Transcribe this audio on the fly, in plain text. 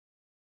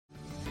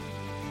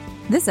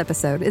This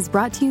episode is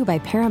brought to you by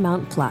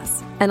Paramount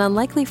Plus. An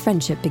unlikely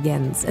friendship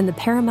begins in the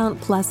Paramount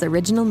Plus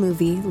original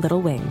movie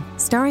Little Wing,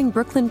 starring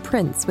Brooklyn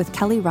Prince with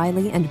Kelly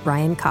Riley and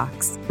Brian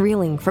Cox.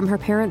 Reeling from her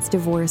parents'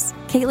 divorce,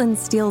 Caitlin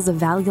steals a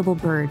valuable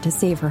bird to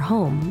save her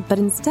home, but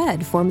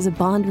instead forms a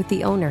bond with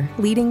the owner,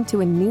 leading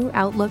to a new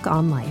outlook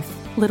on life.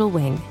 Little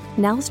Wing,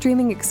 now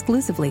streaming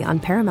exclusively on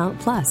Paramount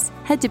Plus.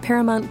 Head to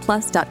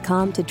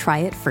ParamountPlus.com to try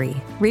it free.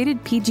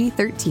 Rated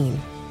PG-13.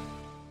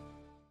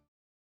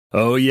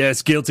 Oh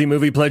yes, Guilty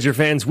Movie Pleasure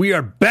fans, we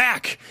are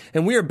back!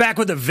 And we are back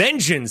with a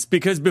vengeance,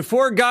 because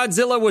before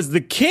Godzilla was the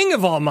king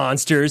of all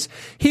monsters,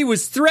 he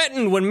was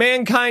threatened when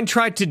mankind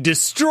tried to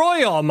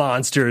destroy all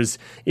monsters,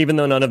 even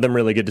though none of them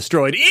really get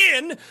destroyed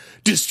in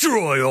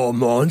Destroy All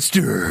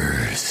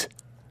Monsters!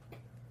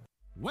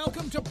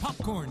 Welcome to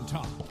Popcorn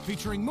Talk,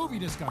 featuring movie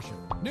discussion,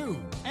 news,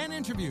 and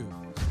interviews.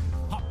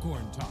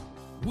 Popcorn Talk,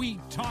 we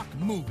talk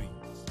movies.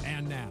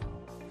 And now,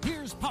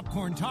 here's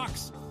Popcorn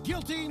Talk's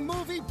Guilty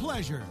Movie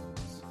Pleasures.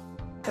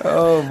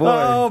 Oh boy!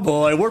 Oh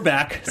boy, we're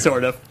back,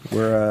 sort of.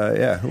 We're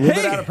a little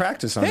bit out of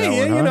practice on that one.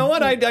 Hey, you know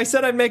what? I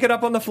said I'd make it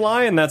up on the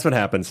fly, and that's what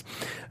happens.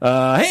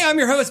 Hey, I'm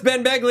your host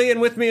Ben Begley, and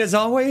with me, as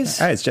always,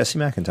 hi, it's Jesse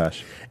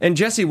McIntosh. And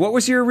Jesse, what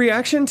was your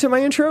reaction to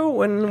my intro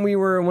when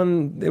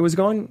it was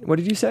going? What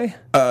did you say?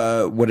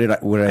 What did I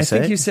say? I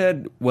think you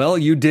said, "Well,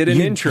 you did an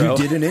intro." You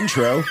did an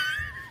intro.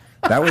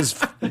 That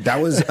was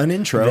an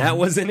intro. That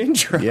was an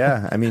intro.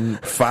 Yeah, I mean,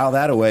 file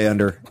that away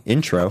under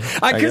intro.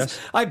 I guess.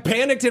 I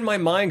panicked in my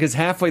mind because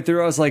halfway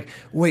through I was like,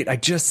 "Wait, I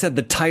just said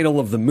the title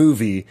of the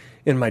movie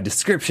in my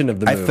description of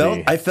the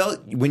movie." I felt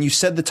when you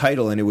said the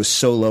title and it was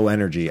so low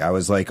energy, I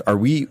was like,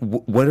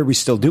 what are we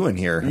still doing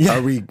here? Yeah.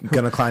 Are we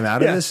going to climb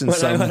out of this in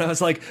some I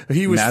was like,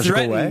 he was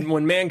threatened way?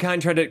 When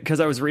mankind tried to, because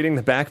I was reading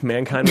the back,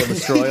 mankind will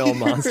destroy all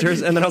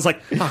monsters, and then I was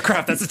like, oh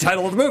crap, that's the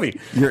title of the movie.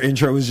 Your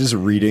intro was just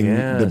reading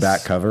the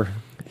back cover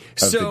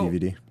of the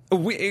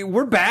DVD.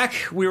 We're back.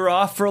 We were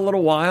off for a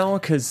little while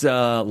because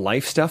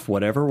life stuff,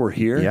 whatever. We're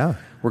here. Yeah.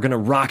 We're going to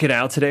rock it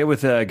out today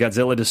with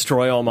Godzilla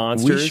Destroy All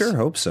Monsters. We sure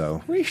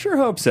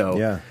hope so.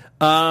 Yeah.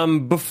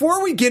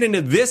 Before we get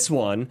into this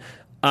one,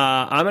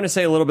 I'm going to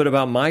say a little bit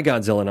about my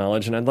Godzilla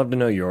knowledge, and I'd love to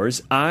know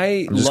yours.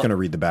 I'm just going to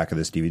read the back of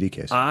this DVD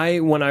case.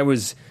 When I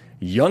was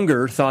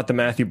younger, thought the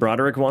Matthew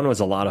Broderick one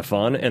was a lot of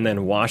fun, and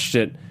then watched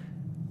it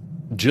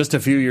just a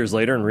few years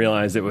later and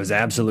realized it was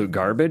absolute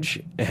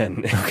garbage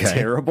and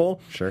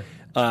terrible. Sure.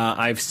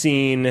 I've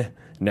seen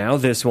now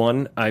this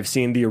one. I've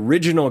seen the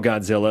original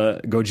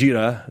Godzilla,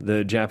 Gojira,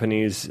 the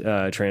Japanese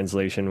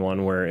translation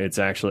one, where it's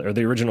actually, or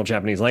the original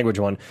Japanese language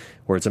one,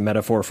 where it's a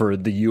metaphor for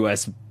the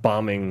U.S.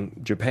 bombing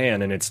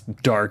Japan, and it's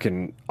dark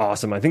and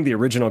awesome. I think the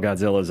original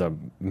Godzilla is a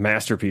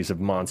masterpiece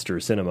of monster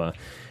cinema.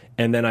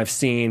 And then I've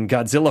seen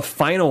Godzilla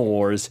Final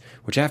Wars,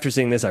 which after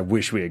seeing this, I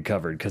wish we had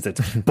covered because it's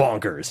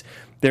bonkers.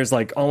 There's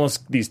like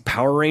almost these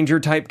Power Ranger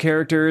type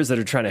characters that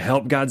are trying to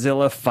help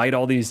Godzilla fight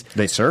all these.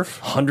 They surf?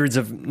 Hundreds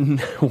of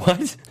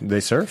what? They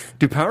surf?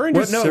 Do Power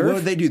Rangers surf? What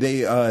did they do?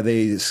 They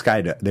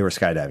were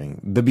skydiving.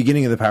 The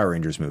beginning of the Power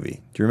Rangers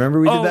movie. Do you remember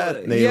we did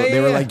that?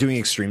 They were like doing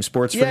extreme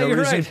sports for no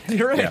reason. Right.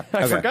 You're right. Yeah.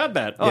 I forgot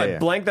that. I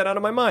blanked that out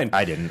of my mind.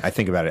 I didn't. I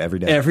think about it every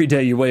day. Every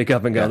day you wake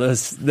up and go,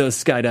 those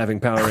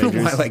skydiving Power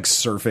Rangers. Why like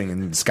surfing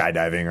and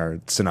skydiving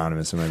are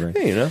synonymous in my brain.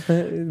 Hey, you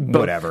know,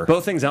 whatever.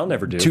 Both things I'll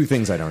never do. Two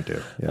things I don't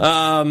do.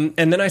 Yeah.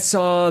 And then I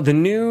saw the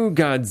new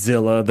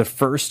Godzilla, the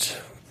first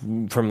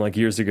from like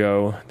years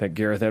ago that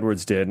Gareth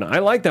Edwards did, and I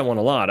like that one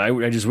a lot.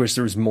 I just wish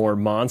there was more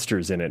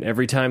monsters in it.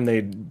 Every time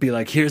they'd be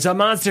like, here's a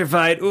monster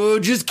fight, oh,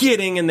 just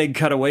kidding, and they'd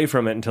cut away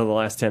from it until the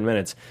last 10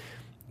 minutes.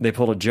 They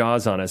pulled a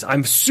Jaws on us.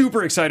 I'm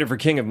super excited for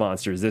King of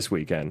Monsters this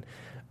weekend.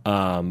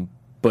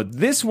 But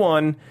this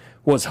one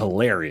was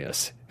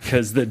hilarious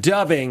because the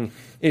dubbing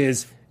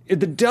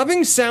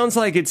sounds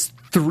like it's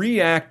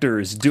three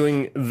actors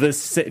doing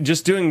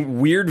just doing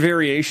weird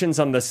variations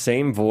on the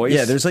same voice.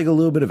 Yeah, there's like a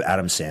little bit of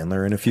Adam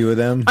Sandler in a few of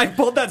them. I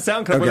pulled that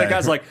sound clip where the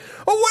guy's like,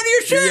 oh, what are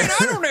you saying?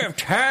 I don't have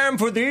time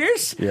for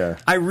this. Yeah.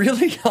 I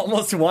really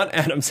almost want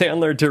Adam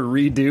Sandler to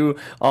redo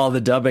all the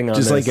dubbing on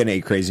just this. Like an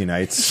 8 Crazy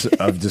Nights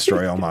of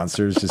Destroy All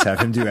Monsters. Just have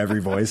him do every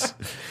voice.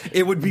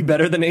 It would be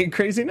better than 8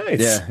 Crazy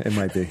Nights. Yeah, it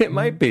might be. It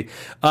might be.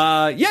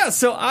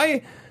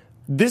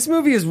 This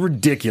movie is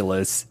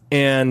ridiculous,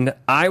 and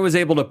I was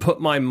able to put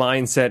my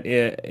mindset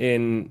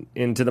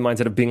into the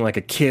mindset of being like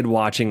a kid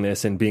watching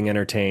this and being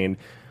entertained,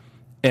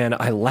 and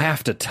I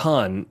laughed a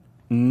ton.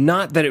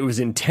 Not that it was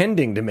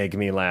intending to make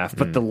me laugh,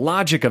 but the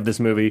logic of this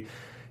movie,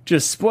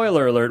 just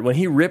spoiler alert, when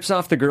he rips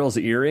off the girl's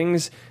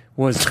earrings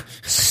was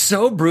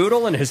so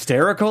brutal and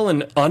hysterical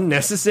and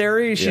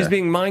unnecessary. She's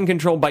being mind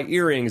controlled by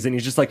earrings, and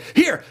he's just like,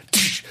 here,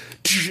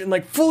 and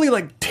like fully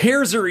like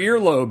tears her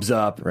earlobes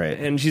up, right?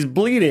 And she's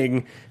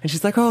bleeding, and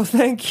she's like, "Oh,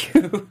 thank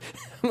you."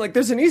 I'm like,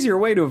 "There's an easier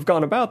way to have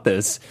gone about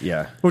this."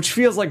 Yeah, which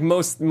feels like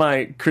most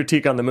my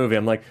critique on the movie.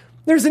 I'm like,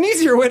 there's an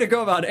easier way to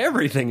go about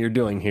everything you're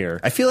doing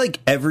here. I feel like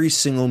every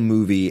single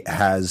movie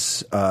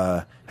has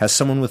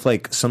someone with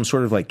like some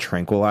sort of like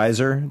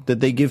tranquilizer that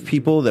they give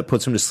people that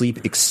puts them to sleep,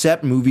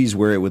 except movies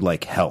where it would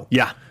like help.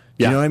 Yeah.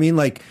 You know what I mean?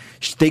 Like,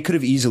 they could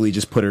have easily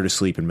just put her to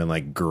sleep and been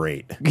like,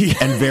 great.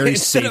 And very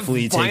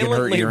safely taken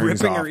her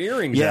earrings ripping off. her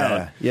earrings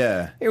out.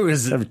 Yeah. It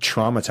was kind of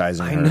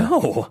traumatizing her. I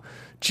know.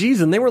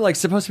 Jeez, and they were like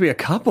supposed to be a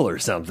couple or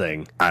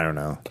something. I don't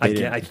know.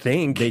 I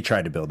think. They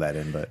tried to build that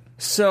in, but.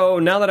 So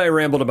now that I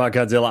rambled about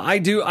Godzilla,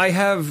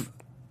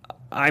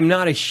 I'm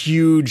not a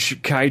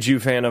huge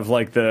kaiju fan of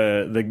like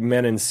the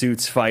men in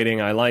suits fighting.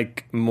 I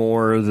like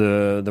more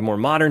the more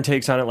modern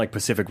takes on it, like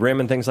Pacific Rim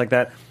and things like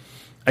that.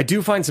 I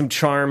do find some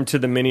charm to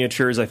the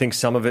miniatures. I think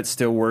some of it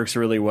still works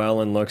really well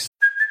and looks.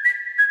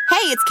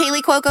 Hey, it's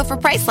Kaylee Cuoco for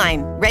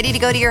Priceline. Ready to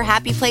go to your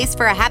happy place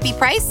for a happy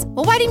price?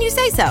 Well, why didn't you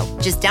say so?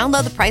 Just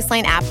download the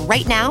Priceline app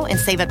right now and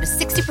save up to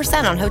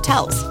 60% on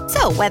hotels.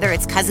 So whether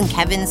it's Cousin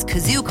Kevin's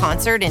Kazoo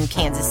Concert in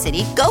Kansas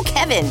City, go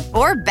Kevin,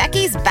 or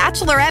Becky's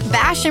Bachelorette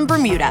Bash in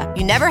Bermuda,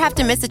 you never have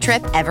to miss a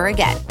trip ever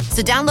again.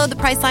 So download the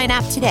Priceline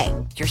app today.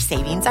 Your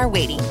savings are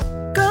waiting.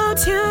 Go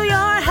to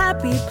your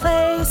happy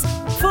place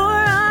for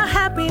a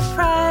happy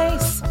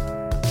price.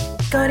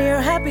 Go to your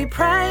happy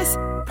price,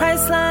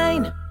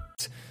 Priceline.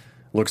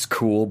 Looks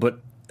cool, but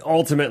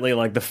ultimately,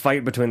 like, the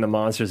fight between the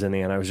monsters in the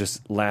end, I was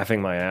just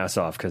laughing my ass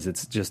off because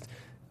it's just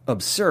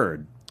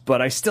absurd. But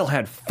I still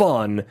had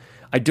fun.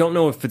 I don't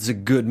know if it's a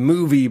good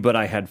movie, but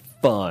I had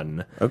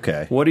fun.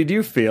 Okay. What did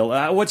you feel?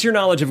 What's your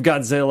knowledge of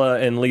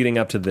Godzilla and leading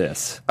up to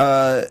this?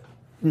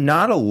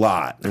 Not a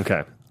lot.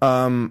 Okay.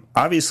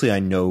 Obviously, I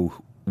know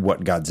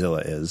what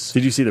Godzilla is.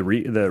 Did you see the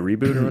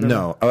reboot or whatever?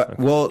 No.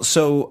 Well,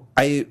 so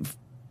I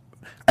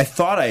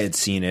thought I had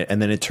seen it,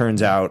 and then it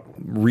turns out,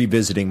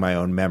 revisiting my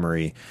own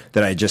memory,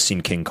 that I had just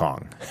seen King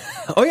Kong.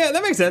 Oh yeah,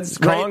 that makes sense.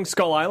 Kong, Right.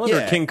 Skull Island,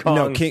 or King Kong?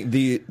 No,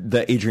 the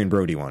Adrian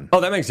Brody one.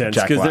 Oh, that makes sense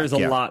Jack because Black, there's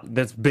a lot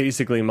that's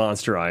basically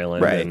Monster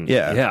Island. Right, And,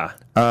 yeah.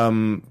 That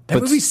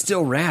movie's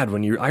still rad. I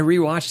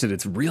rewatched it,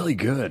 it's really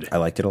good. I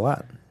liked it a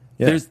lot.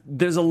 Yeah.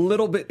 There's a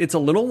little bit. It's a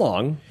little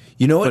long.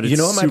 You know what? but You it's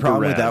know what my super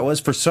problem with rad. that was?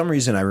 For some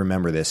reason, I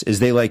remember this. Is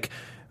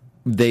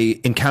they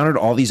encountered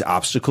all these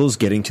obstacles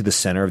getting to the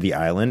center of the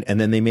island,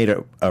 and then they made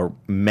a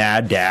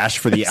mad dash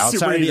for the outside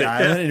Super of the easy.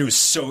 island, and it was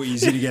so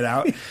easy to get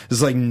out.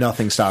 There's like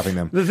nothing stopping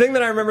them. The thing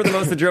that I remember the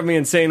most that drove me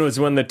insane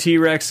was when the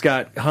T-Rex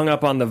got hung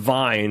up on the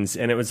vines,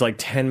 and it was like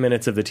 10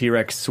 minutes of the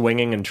T-Rex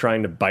swinging and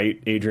trying to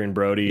bite Adrian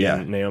Brody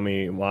and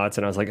Naomi Watts,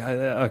 and I was like,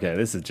 okay,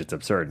 this is just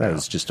absurd. That now.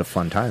 was just a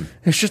fun time.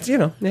 It's just,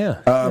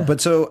 yeah.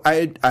 But so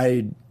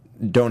I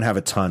don't have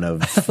a ton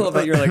of. I love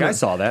that you're like, I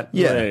saw that.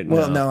 Yeah. Wait,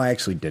 Well, no, I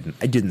actually didn't.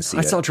 I didn't see it.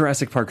 I saw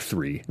Jurassic Park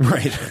 3.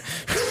 Right.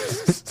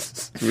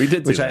 We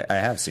did see Which that. I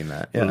have seen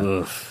that. Yeah.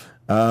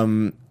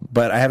 Ugh.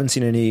 But I haven't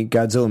seen any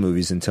Godzilla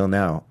movies until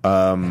now.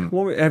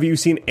 Well, have you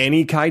seen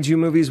any kaiju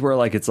movies where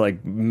like it's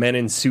like men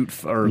in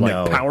suit or like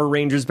No. Power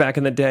Rangers back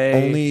in the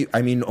day?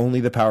 Only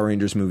the Power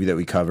Rangers movie that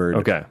we covered.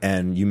 Okay.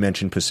 And you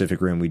mentioned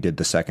Pacific Rim. We did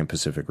the second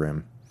Pacific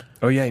Rim.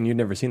 Oh yeah, and you'd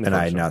never seen the And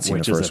first I had one, not seen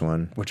which the is first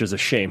one. which is a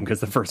shame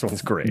because the first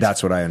one's great.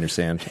 That's what I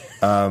understand.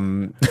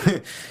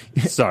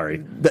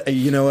 Sorry.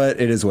 You know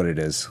what? It is what it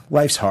is.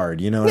 Life's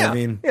hard. You know what I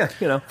mean?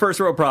 Yeah, first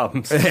world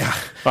problems. Yeah.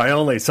 I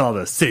only saw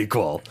the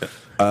sequel.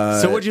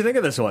 So what'd you think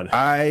of this one?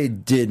 I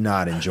did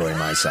not enjoy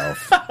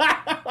myself.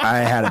 I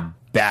had a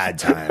bad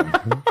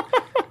time.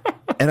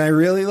 And I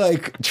really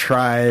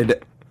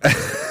tried.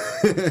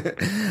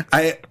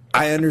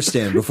 I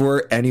understand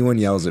before anyone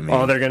yells at me.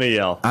 Oh, they're going to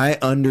yell. I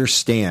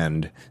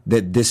understand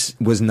that this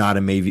was not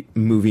a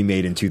movie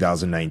made in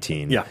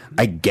 2019. Yeah.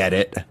 I get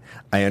it.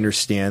 I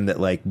understand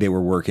that they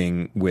were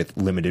working with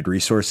limited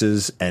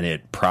resources and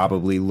it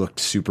probably looked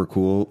super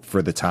cool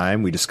for the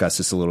time. We discussed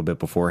this a little bit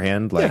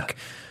beforehand. It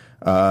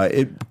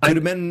could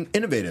have been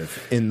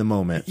innovative in the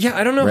moment. Yeah,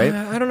 I don't know. Right?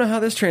 I don't know how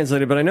this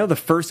translated, but I know the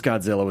first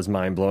Godzilla was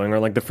mind blowing, or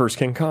like the first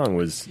King Kong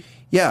was.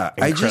 Yeah,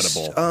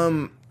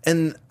 incredible.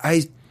 And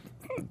I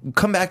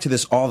come back to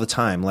this all the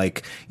time.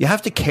 You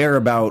have to care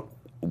about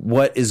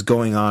what is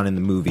going on in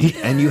the movie,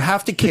 and you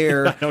have to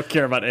care. I don't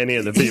care about any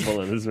of the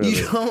people in this movie.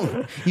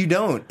 You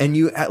don't. And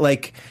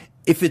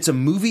if it's a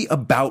movie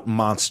about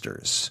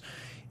monsters,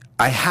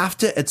 I have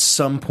to at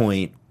some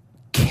point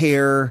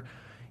care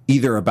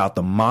either about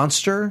the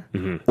monster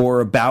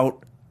or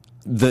about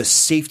the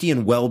safety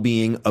and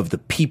well-being of the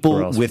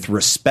people with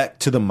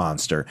respect to the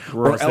monster.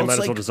 Or else they might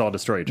as well just all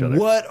destroy each other.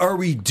 What are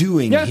we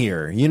doing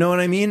here? You know what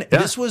I mean? Yeah.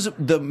 This was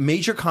the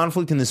major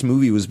conflict in this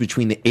movie was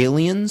between the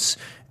aliens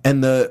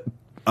and the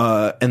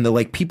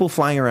people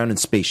flying around in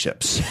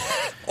spaceships.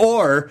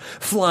 Or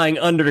flying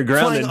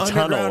underground in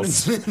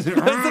tunnels.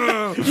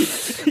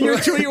 Your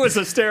tweet was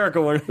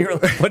hysterical. When you were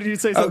like, what did you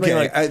say? Something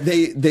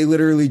They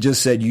literally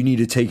just said you need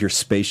to take your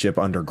spaceship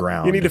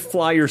underground. You need to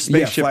fly your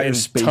spaceship in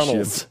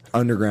tunnels.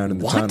 Underground in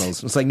the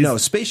tunnels. It's no,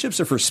 spaceships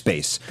are for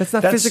space. That's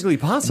not physically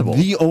possible.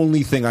 The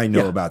only thing I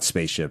know about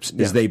spaceships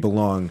is they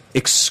belong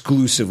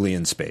exclusively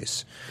in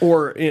space.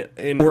 Or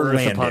in Earth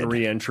landed. upon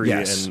re-entry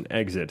and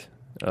exit.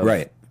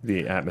 Of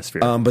the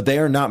atmosphere. But they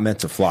are not meant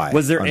to fly.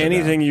 Was there underground.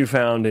 anything you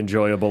found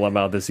enjoyable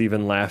about this,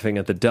 even laughing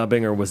at the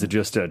dubbing, or was it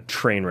just a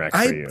train wreck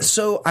for you?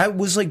 So I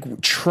was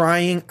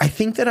trying. I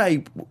think that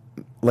I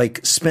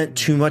spent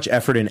too much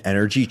effort and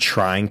energy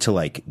trying to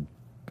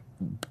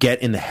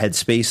get in the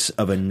headspace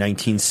of a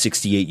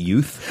 1968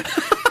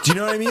 youth. Do you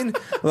know what I mean?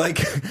 Like,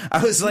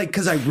 I was like,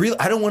 because I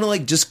don't want to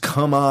like just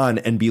come on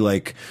and be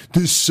like,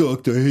 this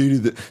sucked, I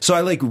hated it. So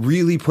I like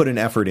really put an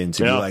effort in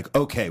to be like,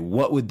 okay,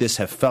 what would this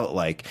have felt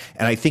like?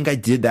 And I think I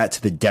did that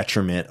to the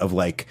detriment of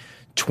like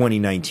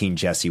 2019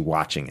 Jesse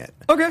watching it.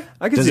 Okay,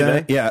 I can see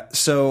that. Yeah.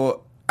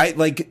 So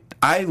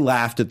I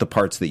laughed at the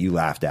parts that you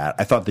laughed at.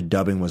 I thought the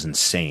dubbing was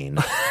insane.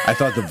 I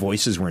thought the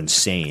voices were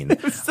insane.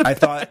 I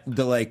thought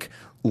the like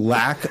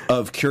lack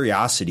of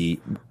curiosity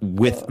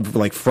with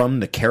like from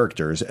the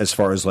characters as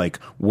far as like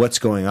what's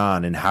going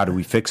on and how do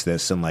we fix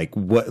this and like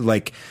what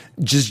like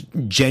just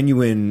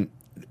genuine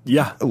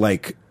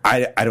like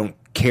I don't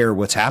care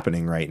what's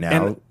happening right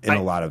now in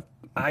a lot of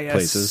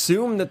places. I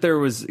assume that there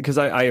was, because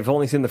I have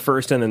only seen the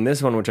first and then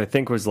this one, which I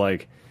think was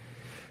like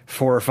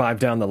 4 or 5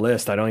 down the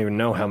list. I don't even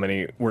know how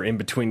many were in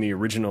between the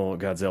original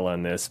Godzilla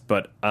and this,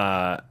 but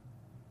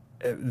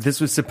this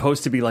was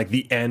supposed to be like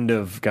the end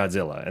of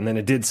Godzilla, and then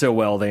it did so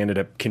well they ended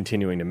up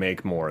continuing to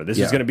make more. This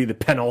was going to be the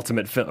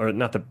penultimate film, or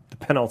not the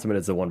penultimate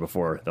is the one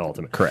before the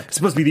ultimate. Correct. It's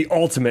supposed to be the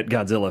ultimate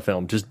Godzilla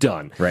film, just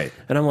done. Right.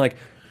 And I'm like,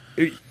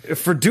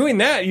 for doing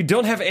that, you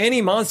don't have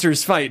any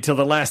monsters fight till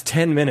the last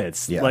 10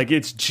 minutes. Yeah. Like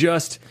it's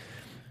just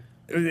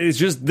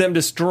them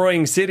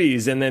destroying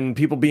cities and then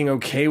people being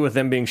okay with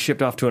them being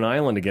shipped off to an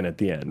island again at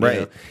the end. Right.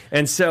 You know?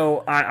 And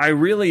so I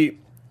really,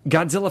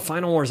 Godzilla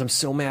Final Wars, I'm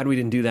so mad we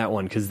didn't do that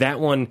one, because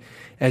that one,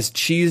 as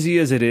cheesy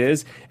as it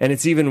is, and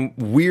it's even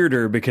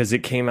weirder because it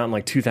came out in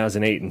like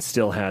 2008 and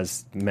still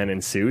has men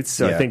in suits.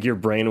 So I think your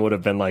brain would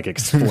have been like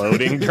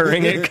exploding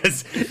during it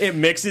because it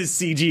mixes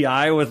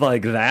CGI with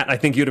like that. I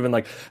think you'd have been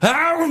like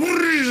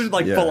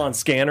full on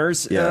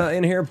scanners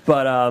in here.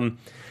 But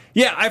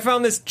I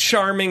found this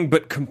charming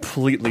but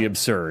completely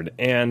absurd,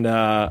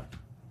 and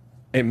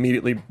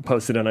immediately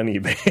posted it on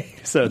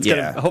eBay. So it's going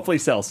to hopefully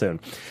sell soon.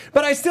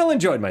 But I still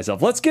enjoyed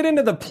myself. Let's get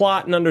into the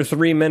plot in under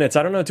 3 minutes.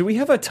 I don't know. Do we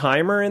have a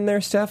timer in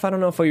there, Steph? I don't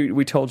know if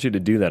we told you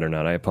to do that or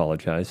not. I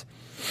apologize.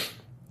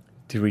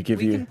 Did we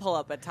give you... We can pull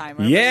up a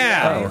timer.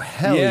 Yeah. Oh,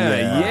 hell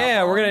yeah.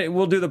 Yeah,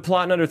 we'll do the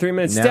plot in under 3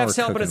 minutes. Now Steph's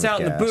we're helping us cooking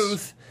out in with the gas.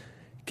 booth.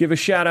 Give a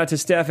shout out to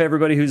Steph,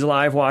 everybody who's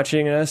live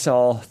watching us,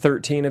 all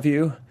 13 of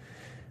you.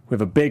 We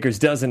have a baker's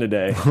dozen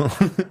today.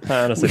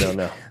 I honestly don't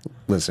know.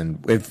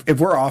 Listen, if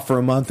we're off for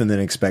a month and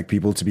then expect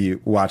people to be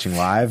watching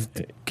live,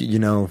 you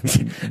know,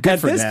 good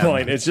At for this them.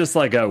 point, it's just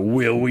like a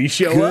will we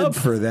show Good up?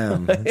 for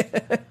them.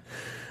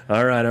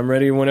 All right, I'm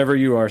ready whenever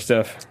you are,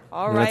 Steph.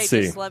 All right, Let's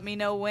see. just let me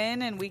know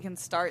when and we can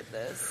start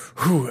this.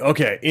 Whew,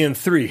 okay, in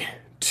 3,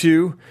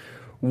 2,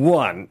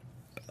 1.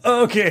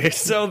 Okay,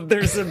 so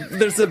there's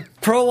a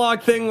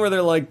prologue thing where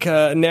they're like,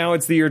 now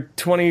it's the year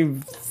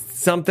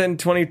 20-something,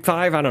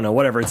 25, I don't know,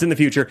 whatever. It's in the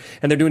future,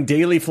 and they're doing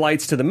daily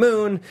flights to the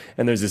moon,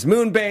 and there's this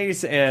moon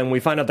base, and we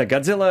find out that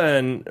Godzilla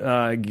and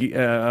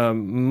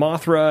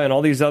Mothra and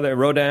all these other,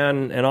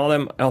 Rodan and all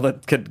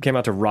that came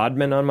out to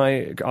Rodman on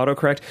my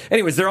autocorrect.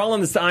 Anyways, they're all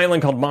on this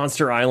island called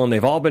Monster Island.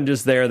 They've all been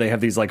just there. They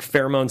have these like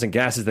pheromones and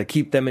gases that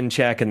keep them in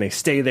check, and they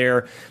stay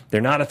there.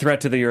 They're not a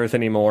threat to the Earth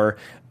anymore.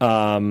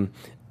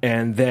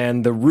 And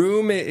then the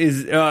room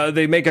is,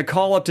 they make a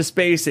call up to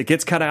space, it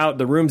gets cut out,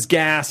 the room's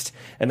gassed,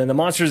 and then the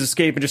monsters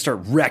escape and just start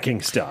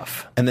wrecking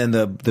stuff. And then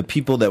the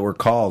people that were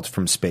called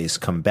from space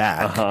come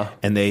back,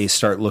 and they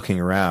start looking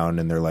around,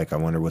 and they're like, I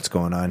wonder what's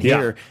going on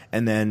here.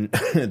 And then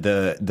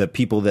the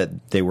people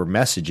that they were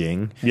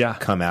messaging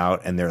come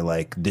out, and they're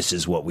like, this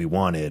is what we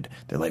wanted.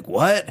 They're like,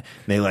 what? And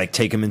they like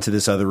take them into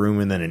this other room,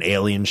 and then an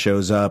alien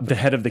shows up. The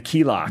head of the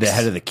Kelox. The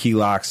head of the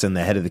Kelox, and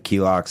the head of the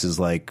Kelox is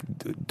like,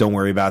 don't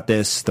worry about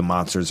this. The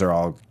monsters are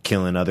all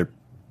killing other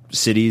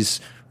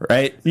cities,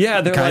 right? Yeah,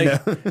 they're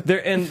Kinda.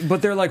 like,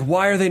 but they're like,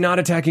 why are they not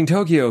attacking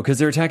Tokyo? Because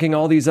they're attacking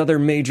all these other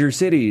major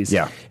cities.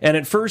 Yeah. And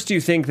at first you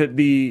think that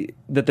the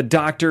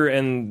doctor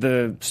and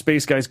the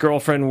space guy's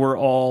girlfriend were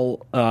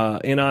all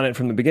in on it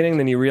from the beginning.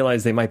 Then you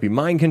realize they might be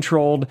mind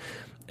controlled.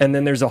 And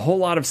then there's a whole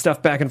lot of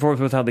stuff back and forth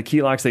with how the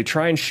Kelox, they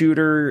try and shoot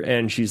her,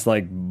 and she's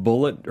like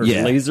bullet or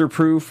laser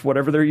proof,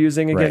 whatever they're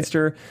using against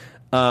her.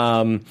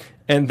 And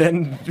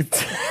then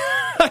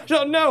I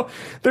don't know.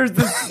 There's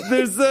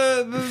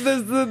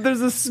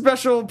a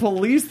special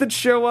police that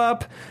show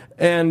up,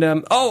 and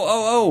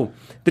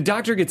the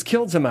doctor gets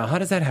killed somehow. How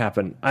does that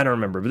happen? I don't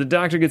remember. But the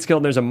doctor gets killed,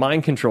 and there's a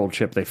mind control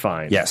chip they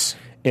find. Yes.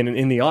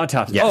 In the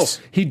autopsy.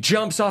 Yes. Oh, he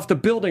jumps off the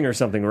building or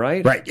something,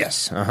 right? Right,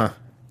 yes.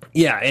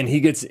 Yeah, and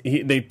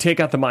they take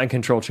out the mind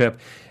control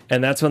chip,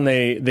 and that's when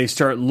they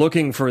start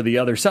looking for the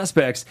other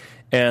suspects.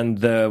 And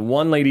the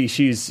one lady,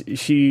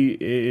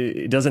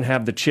 she doesn't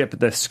have the chip,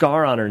 the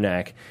scar on her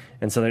neck,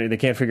 and so they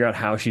can't figure out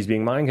how she's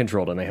being mind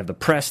controlled. And they have the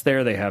press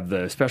there, they have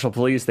the special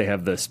police, they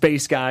have the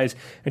space guys,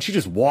 and she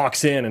just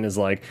walks in and is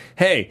like,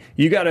 "Hey,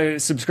 you got to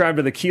subscribe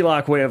to the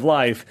Keloq way of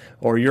life,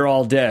 or you're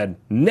all dead."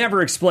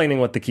 Never explaining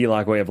what the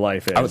Keloq way of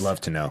life is. I would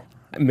love to know.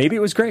 Maybe it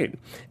was great.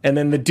 And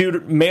then the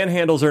dude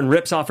manhandles her and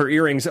rips off her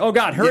earrings. Oh,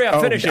 God, hurry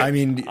up, finish it. I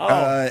mean,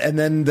 and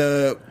then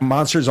the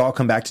monsters all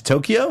come back to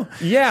Tokyo.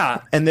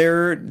 Yeah. And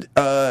they're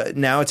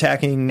now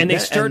attacking. And they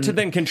start to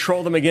then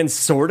control them again,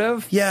 sort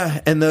of.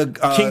 Yeah, and the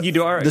King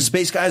Ghidorah. the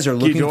space guys are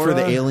looking for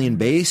the alien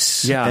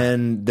base. Yeah.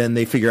 And then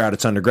they figure out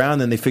it's underground.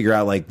 Then they figure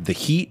out, like, the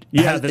heat.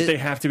 Yeah, that they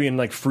have to be in,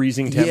 like,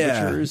 freezing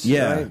temperatures.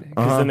 Yeah. Right?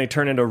 Because then they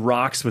turn into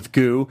rocks with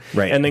goo.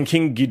 Right. And then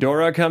King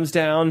Ghidorah comes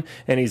down,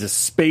 and he's a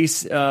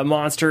space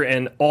monster,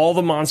 and all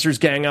the monsters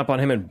gang up on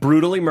him and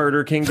brutally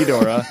murder King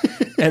Ghidorah.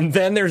 And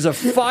then there's a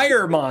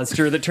fire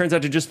monster that turns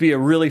out to just be a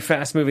really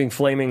fast-moving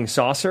flaming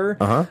saucer,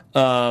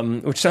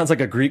 which sounds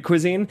like a Greek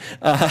cuisine.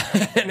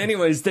 And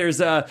anyways, there's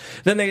then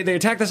they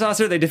attack the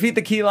saucer, they defeat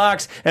the key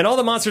locks, and all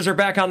the monsters are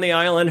back on the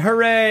island.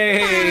 Hooray!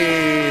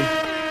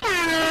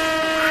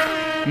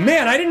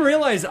 Man, I didn't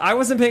realize I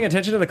wasn't paying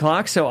attention to the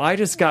clock, so I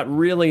just got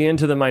really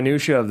into the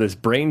minutia of this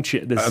brain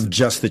chip. of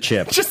just the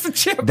chip. Just the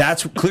chip.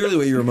 That's clearly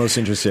what you were most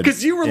interested in.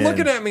 Because you were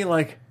looking at me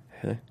like,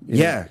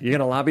 yeah, you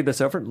gonna lob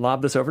this over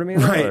to me?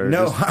 Right. Or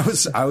No,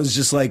 just- I was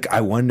just like, I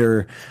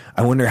wonder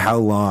how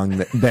long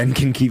that Ben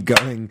can keep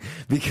going,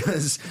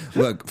 because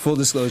look, full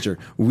disclosure,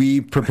 we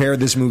prepared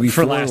this movie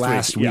for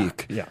last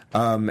week. Yeah.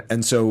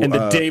 And so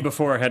the day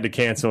before I had to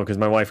cancel because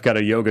my wife got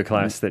a yoga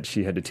class that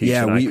she had to teach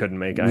and I couldn't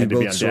make. I had to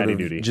be on daddy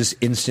duty. Just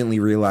instantly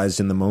realized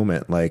in the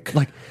moment, like,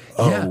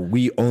 yeah.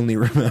 we only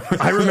remember.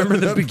 I remember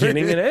the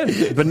beginning and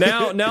end. But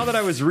now that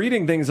I was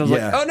reading things, I was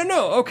Yeah. like, oh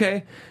no,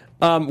 okay.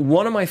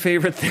 One of my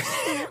favorite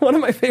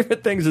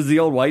things is the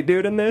old white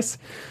dude in this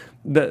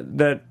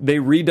that they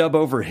redub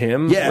over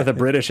him with a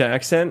British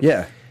accent.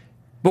 Yeah.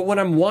 But when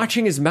I'm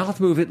watching his mouth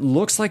move, it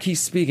looks like he's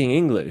speaking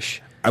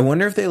English. I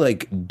wonder if they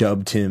like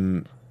dubbed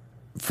him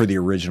for the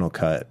original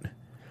cut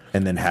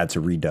and then had to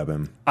redub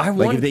him.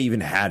 Like if they even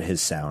had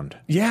his sound.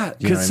 Yeah, You know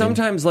because what I mean?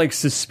 sometimes like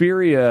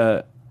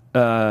Suspiria,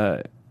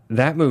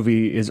 that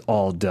movie is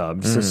all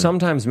dubbed. So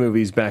sometimes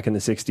movies back in the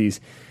 60s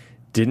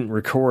didn't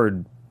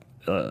record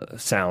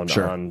sound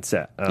on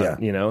set.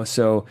 You know,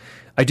 so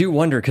I do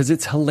wonder because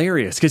it's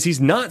hilarious because he's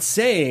not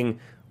saying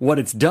what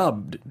it's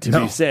dubbed to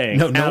be saying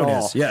no at one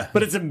all. is. Yeah.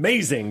 But it's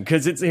amazing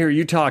because it's here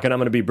you talk and I'm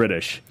going to be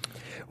British.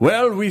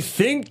 Well, we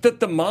think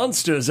that the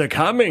monsters are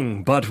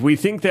coming, but we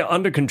think they're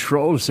under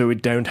control so we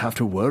don't have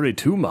to worry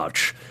too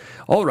much.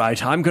 All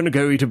right, I'm going to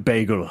go eat a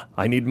bagel.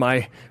 I need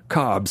my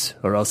carbs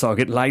or else I'll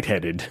get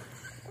lightheaded.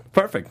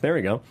 Perfect. There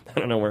we go. I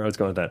don't know where I was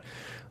going with that.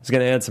 I was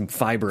going to add some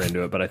fiber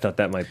into it, but I thought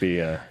that might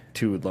be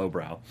too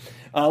lowbrow.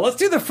 Let's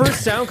do the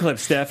first sound clip,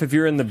 Steph. If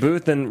you're in the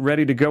booth and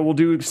ready to go, we'll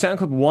do sound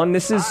clip 1.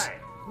 This is...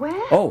 Where?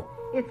 Oh.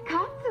 It's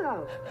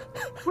Katsuo.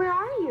 Where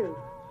are you?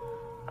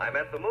 I'm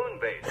at the moon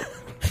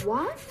base.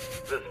 What?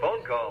 This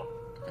phone call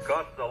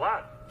costs a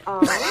lot. Oh,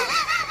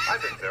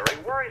 I've been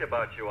very worried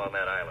about you on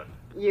that island.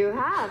 you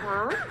have,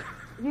 huh?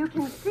 You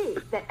can see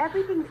that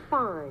everything's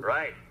fine.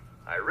 Right.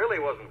 I really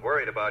wasn't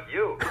worried about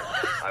you.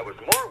 I was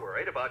more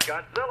worried about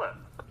Godzilla.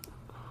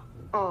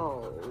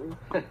 Oh.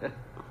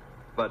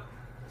 But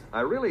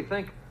I really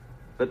think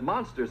that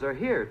monsters are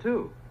here,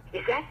 too.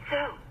 Is that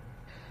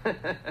so?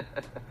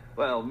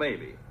 Well,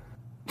 maybe.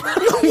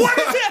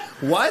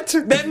 What?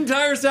 That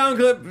entire sound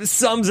clip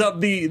sums up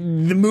the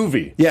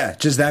movie. Yeah,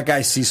 just that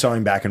guy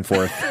seesawing back and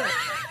forth.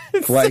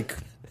 Like,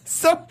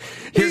 So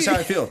here's how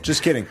I feel.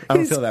 Just kidding. I don't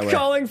he's feel that way.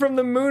 calling from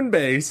the moon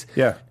base.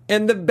 Yeah.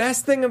 And the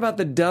best thing about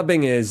the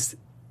dubbing is,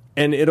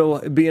 and it'll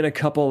be in a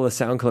couple of the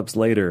sound clips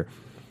later,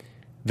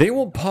 they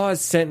will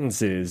pause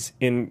sentences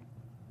in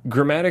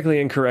grammatically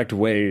incorrect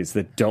ways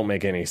that don't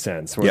make any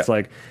sense. Where it's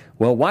like,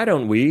 well, why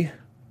don't we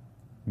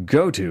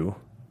go to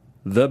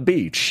the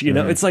beach? You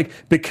know, it's like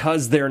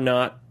because they're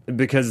not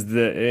because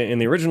in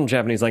the original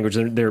Japanese language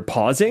they're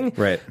pausing,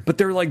 right? But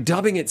they're like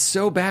dubbing it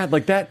so bad,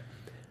 like that.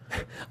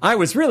 I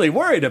was really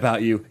worried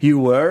about you. You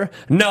were?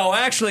 No,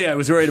 actually, I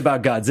was worried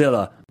about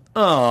Godzilla.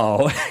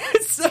 Oh,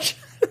 it's such.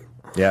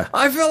 Yeah,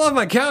 I fell off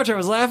my couch. I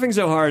was laughing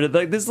so hard.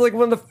 Like this is like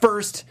one of the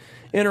first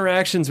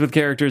interactions with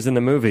characters in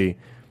the movie,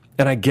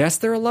 and I guess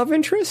they're a love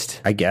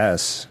interest. I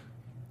guess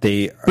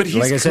they. But he's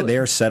like I said, they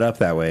are set up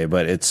that way.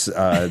 But it's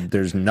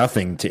there's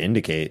nothing to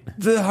indicate.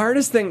 The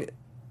hardest thing,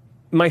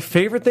 my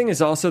favorite thing,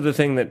 is also the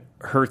thing that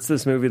hurts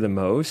this movie the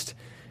most.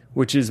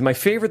 Which is my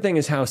favorite thing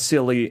is how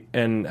silly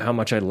and how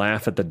much I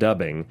laugh at the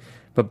dubbing.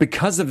 But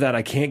because of that,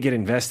 I can't get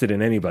invested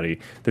in anybody.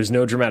 There's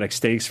no dramatic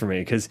stakes for me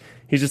because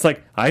he's just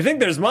like, I think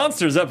there's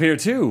monsters up here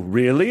too.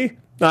 Really?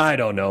 I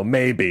don't know.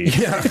 Maybe.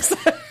 Yeah.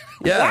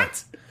 Yeah.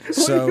 What?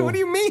 So, what do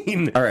you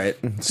mean? All right.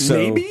 So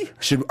Maybe?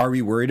 Are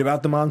we worried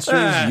about the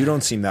monsters? You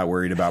don't seem that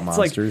worried about It's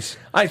monsters.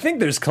 like, I think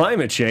there's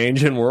climate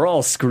change and we're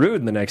all screwed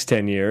in the next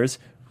 10 years.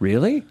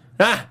 Really?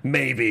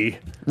 Maybe.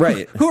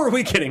 Right. Who are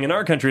we kidding? In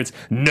our country, it's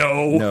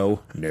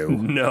no.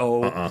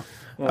 No.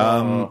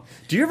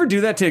 Do you ever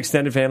do that to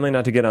extended family?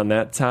 Not to get on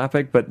that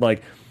topic, but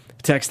like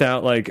text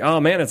out like, "Oh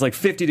man, it's like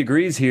 50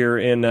 degrees here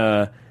in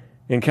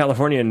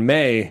California in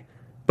May,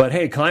 but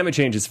hey, climate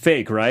change is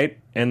fake, right?"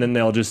 And then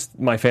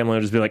my family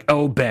will just be like,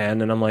 "Oh,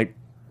 Ben," and I'm like,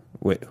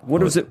 Wait,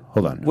 "What is it?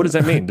 Hold on. What does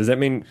that mean? Does that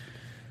mean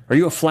Are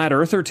you a flat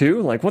earther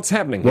too? Like, what's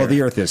happening here? Well,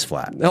 the Earth is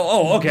flat.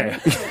 Oh, okay.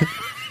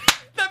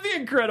 That'd be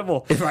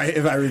incredible. If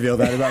I reveal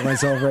that about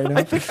myself right now,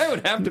 I think I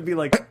would have to be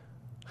like,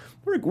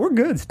 we're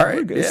good. All right,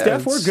 We're good. yeah,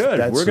 Steph, we're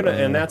good. We're gonna,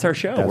 and that's our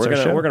show.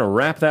 We're gonna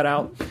wrap that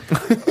out.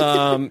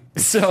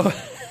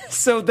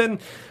 So then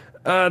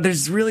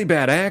there's really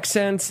bad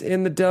accents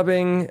in the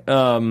dubbing.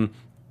 So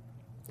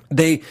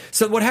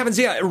what happens?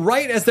 Yeah,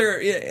 right as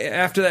they're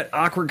after that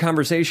awkward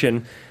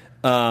conversation.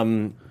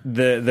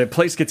 The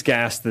place gets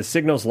gassed, the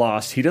signal's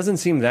lost. He doesn't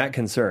seem that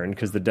concerned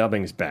because the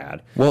dubbing's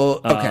bad.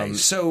 Well, okay,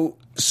 so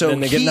then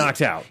they get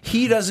knocked out.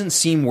 He doesn't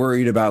seem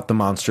worried about the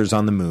monsters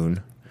on the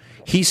moon.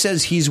 He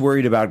says he's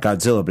worried about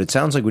Godzilla, but it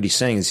sounds like what he's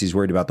saying is he's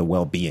worried about the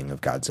well-being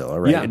of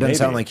Godzilla, right? Yeah, it doesn't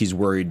sound maybe. like he's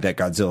worried that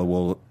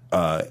Godzilla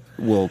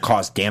will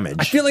cause damage.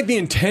 I feel like the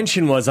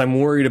intention was, I'm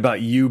worried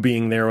about you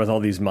being there with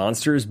all these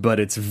monsters, but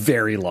it's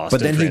very lost.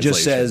 But in then he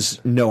just translation.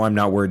 says, "No, I'm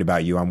not worried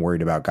about you. I'm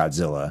worried about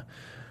Godzilla."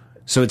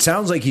 So it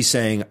sounds like he's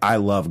saying, "I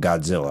love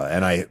Godzilla,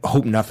 and I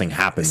hope nothing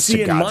happens to See,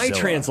 Godzilla." in my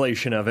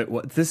translation of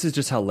it, this is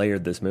just how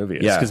layered this movie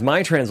is. Yeah. Because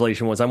my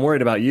translation was, I'm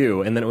worried about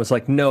you, and then it was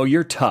like, no,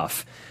 you're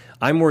tough.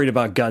 I'm worried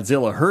about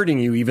Godzilla hurting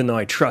you, even though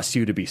I trust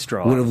you to be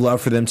strong. Would have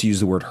loved for them to use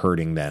the word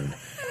 "hurting" then.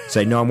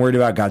 Say, "No, I'm worried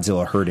about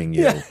Godzilla hurting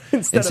you." Yeah,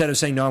 instead of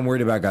saying, "No, I'm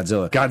worried about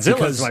Godzilla."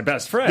 Godzilla's my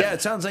best friend. Yeah,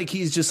 it sounds like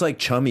he's just like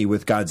chummy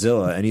with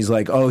Godzilla, and he's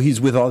like, "Oh,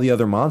 he's with all the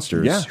other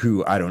monsters." Yeah.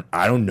 Who I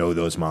don't know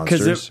those monsters.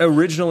 Because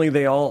originally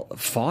they all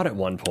fought at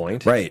one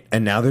point. Right,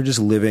 and now they're just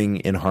living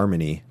in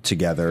harmony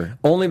together.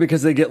 Only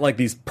because they get like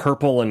these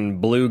purple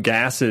and blue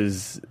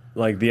gases.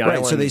 Like the Right,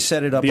 island, so they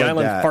set it up The like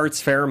island that.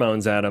 farts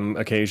pheromones at them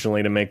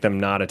occasionally to make them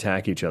not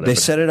attack each other. They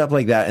But set it up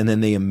like that, and then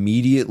they've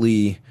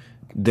immediately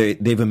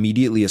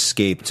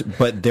escaped,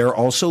 but they're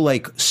also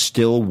like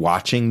still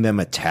watching them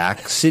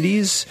attack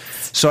cities.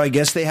 So I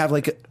guess they have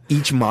like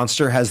each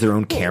monster has their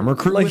own camera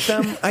crew with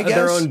them. I guess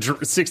their own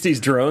 60s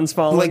drones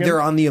following. like they're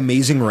them. on The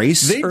Amazing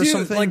Race They or do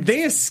something. like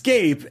they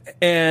escape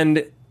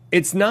and.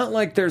 It's not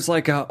like there's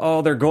like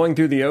they're going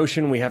through the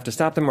ocean, we have to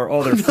stop them,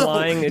 or they're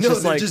flying. It's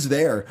just they're like just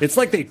there. It's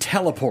like they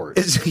teleport.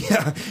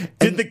 Yeah.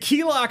 Did the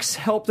Keylocks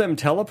help them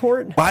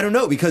teleport? I don't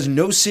know, because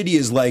no city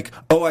is like,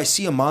 "Oh, I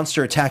see a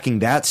monster attacking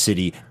that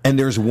city, and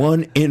there's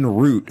one en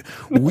route.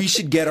 We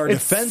should get our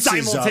It's defenses up."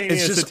 It's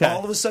simultaneous just attack.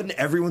 all of a sudden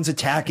everyone's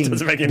attacking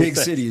Doesn't make any big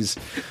sense. cities.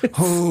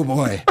 Oh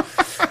boy.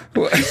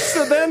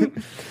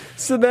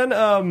 So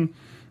then,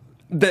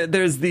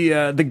 there's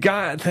the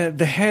guy,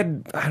 the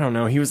head. I don't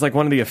know. He was like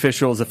one of the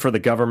officials for the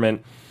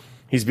government.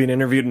 He's being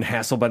interviewed and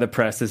hassled by the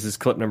press. This is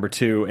clip number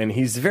 2, and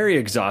he's very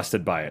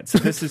exhausted by it. So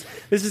this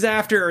is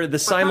after the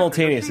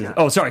simultaneous.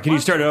 Oh, sorry. Can you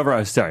start it over?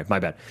 Oh, sorry, my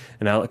bad.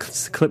 And now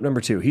clip number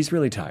 2. He's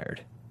really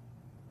tired.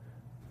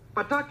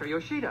 But Dr.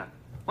 Yoshida,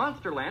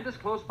 Monsterland is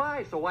close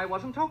by, so why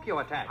wasn't Tokyo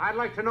attacked? I'd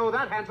like to know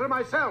that answer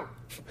myself.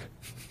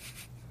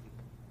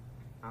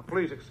 Now,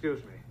 please excuse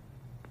me.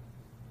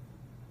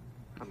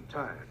 I'm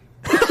tired.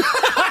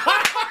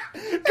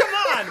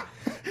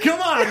 Come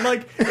on,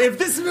 like, if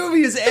this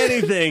movie is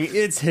anything,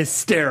 it's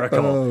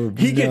hysterical. Oh,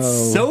 He gets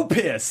no. so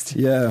pissed.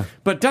 Yeah.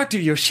 But Dr.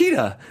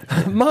 Yoshida,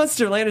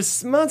 Monsterland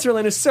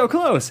is so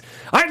close.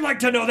 I'd like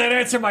to know that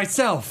answer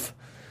myself.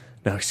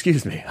 Now,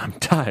 excuse me, I'm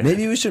tired.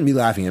 Maybe we shouldn't be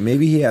laughing at.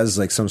 Maybe he has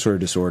like some sort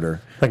of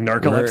disorder, Like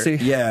narcolepsy?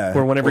 Yeah.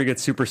 Where whenever he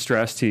gets super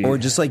stressed, or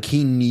just like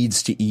he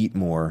needs to eat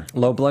more.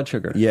 low blood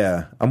sugar.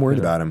 Yeah, I'm worried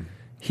about him.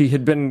 He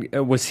had been,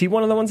 was he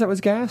one of the ones that was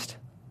gassed?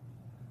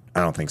 I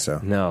don't think so.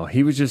 No,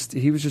 he was just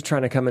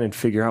trying to come in and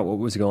figure out what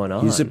was going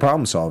on. He's a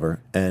problem solver,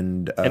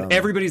 and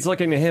everybody's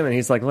looking to him, and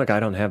he's like, "Look,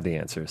 I don't have the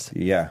answers."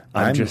 yeah,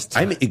 I'm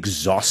I'm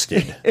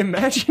exhausted.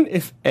 Imagine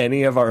if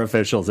any of our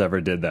officials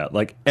ever did that,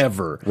 like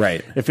ever.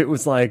 Right. If it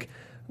was like,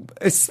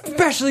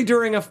 especially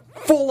during a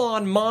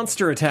full-on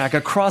monster attack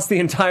across the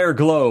entire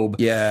globe.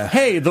 Yeah.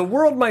 Hey, the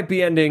world might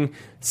be ending.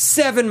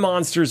 7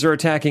 monsters are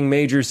attacking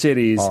major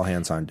cities. All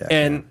hands on deck.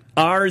 And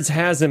ours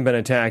hasn't been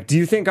attacked. Do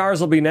you think ours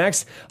will be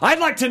next? I'd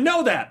like to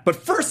know that, but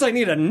first I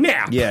need a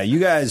nap. Yeah, you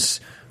guys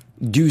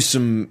do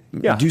some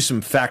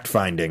fact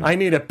finding. I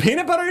need a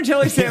peanut butter and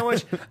jelly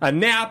sandwich, a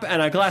nap,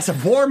 and a glass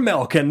of warm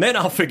milk, and then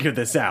I'll figure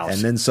this out.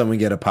 and then someone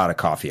get a pot of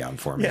coffee out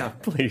for me. Yeah,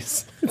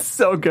 please. It's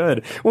so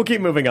good. We'll keep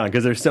moving on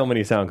because there's so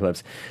many sound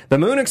clips. The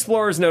Moon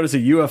Explorers notice a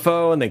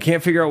UFO and they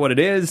can't figure out what it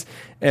is,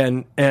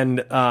 and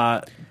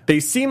they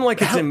seem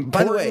like it's important.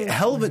 By the way,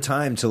 hell of a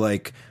time to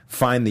like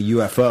find the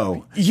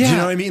UFO. Yeah. Do you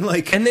know what I mean?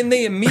 Like, and then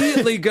they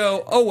immediately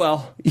go, "Oh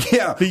well."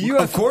 yeah, the UFO.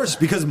 of course,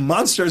 because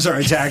monsters are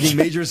attacking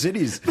major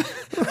cities.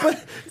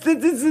 But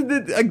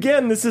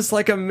this is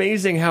like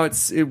amazing how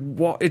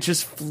it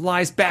just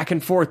flies back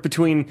and forth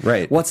between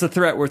what's the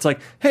threat, where it's like,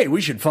 hey,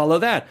 we should follow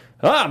that.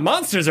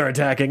 Monsters are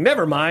attacking.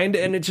 Never mind.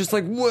 And it's just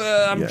like,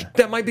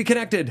 that might be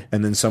connected.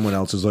 And then someone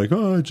else is like,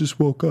 "Oh, I just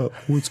woke up.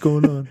 What's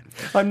going on?"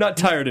 I'm not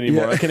tired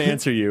anymore. Yeah. I can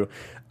answer you.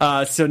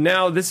 So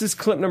now this is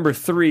clip number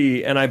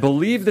 3, and I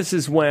believe this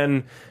is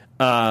when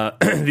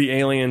the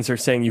aliens are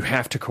saying you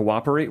have to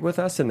cooperate with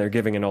us, and they're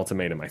giving an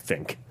ultimatum, I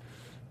think.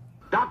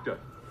 Doctor,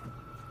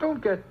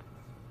 don't get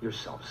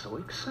yourself so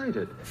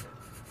excited.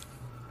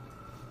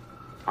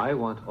 I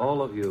want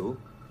all of you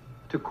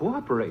to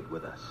cooperate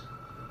with us,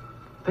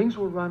 things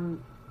will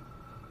run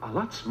a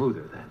lot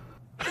smoother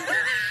then.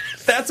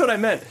 That's what I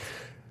meant.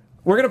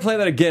 We're going to play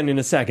that again in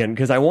a second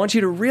because I want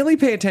you to really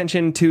pay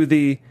attention to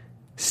the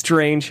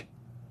strange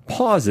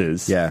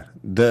pauses. Yeah.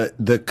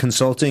 The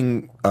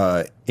consulting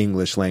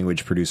English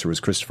language producer was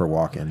Christopher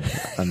Walken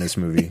on this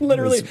movie.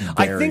 Literally, It was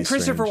I very think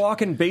Christopher strange.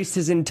 Walken based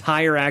his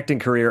entire acting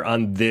career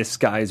on this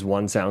guy's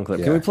one sound clip.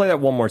 Can Yeah. we play that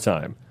one more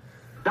time?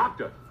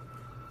 Doctor,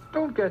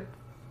 don't get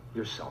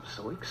yourself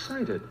so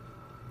excited.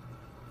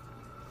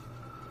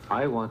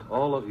 I want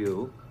all of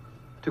you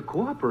to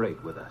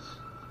cooperate with us.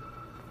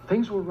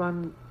 Things will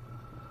run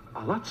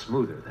a lot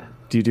smoother then.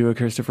 Do you do a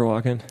Christopher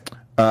Walken?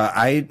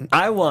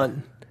 I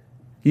want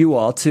you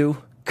all to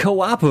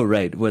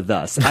cooperate with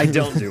us. I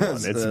don't do one.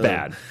 It's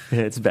bad.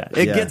 It's bad.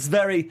 It Yeah. gets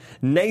very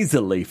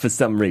nasally for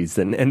some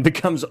reason and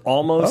becomes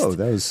almost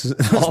that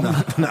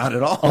was not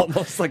at all.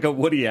 almost like a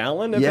Woody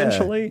Allen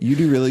eventually. Yeah, you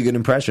do really good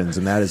impressions,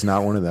 and that is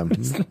not one of them.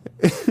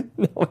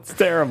 No, it's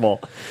terrible.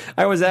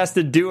 I was asked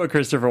to do a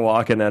Christopher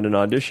Walken at an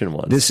audition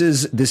once. This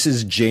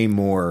is Jay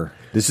Moore.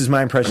 This is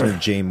my impression of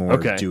Jay Moore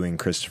Okay. doing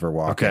Christopher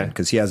Walken Okay.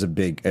 because he has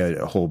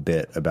a whole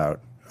bit about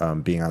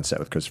being on set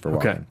with Christopher Walken.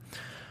 Okay.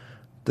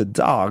 The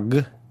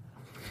dog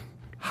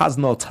has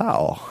no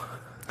tail.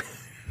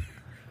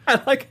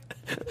 I like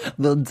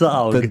the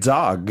dog. The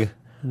dog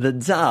The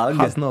dog.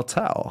 has no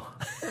tail.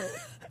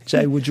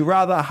 Jay, would you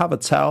rather have a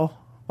tail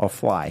or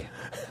fly?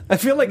 I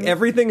feel like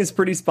everything is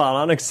pretty spot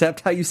on except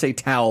how you say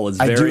towel is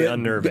very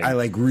unnerving. I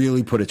like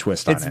really put a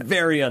twist on It's it.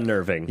 very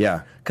unnerving.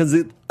 Yeah. Because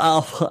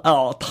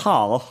towel.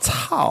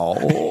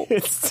 Towel.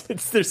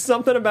 There's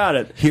something about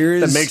it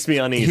that makes me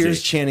uneasy.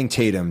 Here's Channing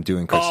Tatum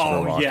doing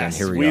Christopher Walken. Yes.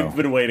 Here we We've go.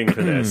 been waiting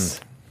for this.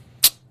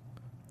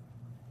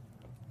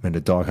 And the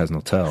dog has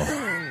no tail.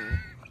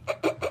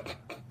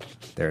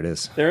 There it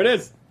is. There it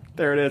is.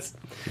 There it is.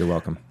 You're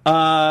welcome.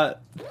 So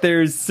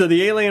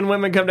the alien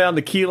women come down,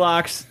 the key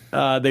locks,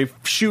 they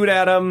shoot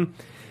at him.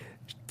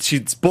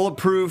 She's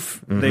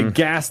bulletproof. They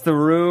gas the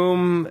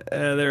room.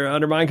 They're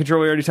under mind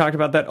control. We already talked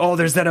about that. Oh,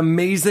 there's that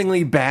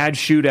amazingly bad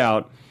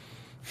shootout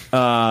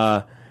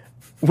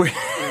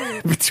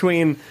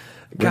between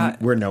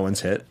Where no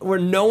one's hit. where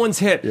no one's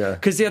hit. Yeah.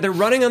 Because they're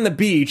running on the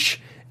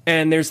beach,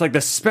 and there's like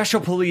the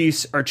special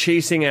police are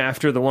chasing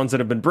after the ones that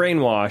have been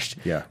brainwashed.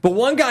 Yeah. But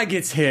one guy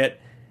gets hit,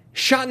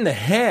 shot in the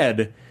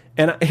head.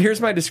 And here's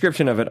my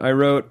description of it. I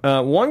wrote,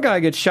 one guy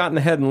gets shot in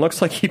the head and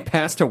looks like he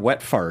passed a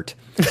wet fart.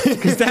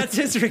 Because that's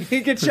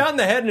he gets shot in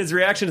the head and his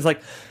reaction is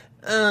like,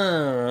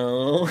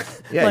 oh.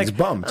 Yeah, like, he's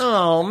bummed.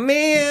 Oh,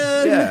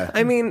 man. Yeah.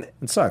 I mean,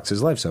 It sucks.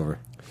 His life's over.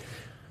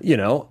 you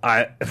know,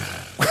 I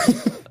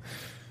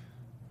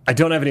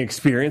don't have any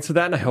experience with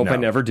that, and I hope No. I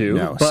never do.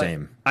 No, but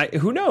same.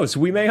 Who knows?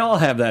 We may all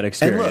have that And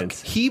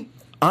experience.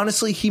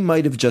 look, he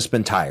might have just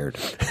been tired.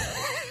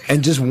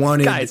 And just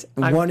wanted Guys,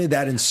 wanted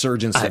that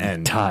insurgence to I'm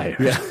end. tired.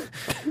 Yeah.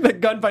 The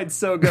gunfight's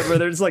so good where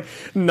they're just like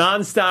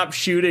nonstop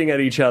shooting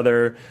at each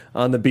other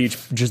on the beach,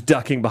 just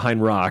ducking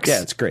behind rocks.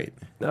 Yeah, it's great.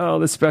 Oh,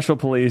 the special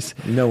police.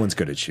 No one's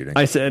good at shooting.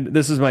 I said,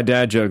 this is my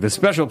dad joke. The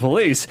special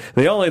police,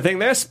 the only thing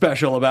they're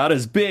special about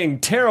is being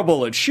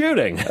terrible at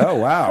shooting. Oh,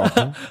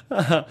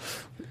 wow.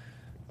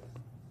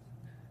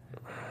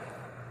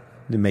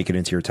 You make it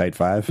into your tight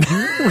five.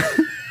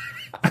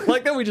 I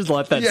like that we just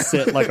let that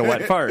sit like a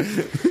wet fart.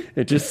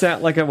 It just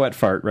sat like a wet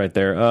fart right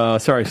there.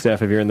 Sorry,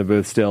 Steph, if you're in the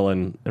booth still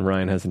and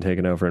Ryan hasn't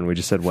taken over and we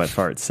just said wet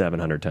fart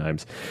 700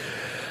 times.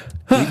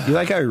 You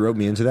like how he wrote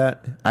me into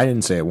that? I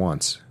didn't say it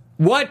once.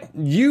 What?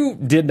 You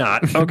did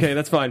not. Okay,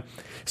 that's fine.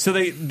 So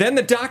then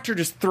the doctor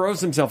just throws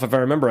himself, if I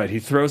remember right, he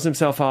throws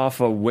himself off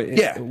a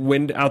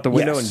wind out the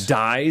window Yes. and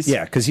dies.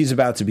 Yeah, because he's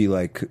about to be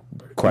like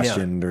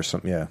questioned or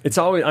something. Yeah. It's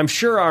always. I'm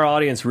sure our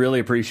audience really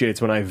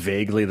appreciates when I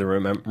vaguely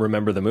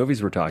remember the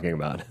movies we're talking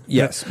about.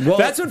 Yes. Well,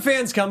 That's what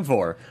fans come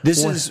for.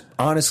 This is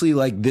honestly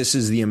this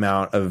is the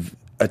amount of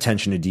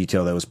attention to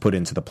detail that was put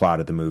into the plot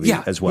of the movie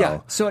as well. Yeah,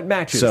 so it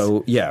matches.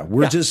 So yeah,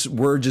 we're just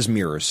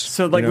mirrors.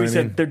 So like You know we what I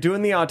said, mean? they're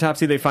doing the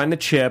autopsy. They find the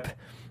chip,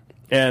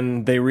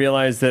 and they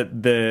realize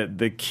that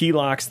the key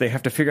locks. They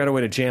have to figure out a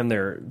way to jam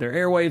their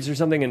airwaves or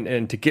something,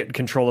 and to get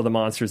control of the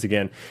monsters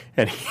again.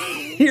 And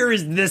here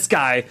is this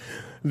guy,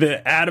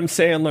 the Adam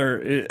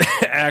Sandler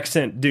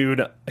accent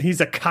dude. He's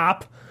a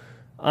cop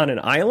on an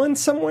island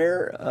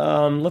somewhere.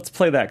 Let's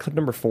play that clip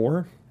number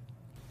 4.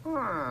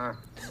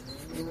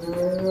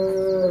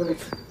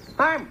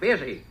 I'm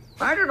busy.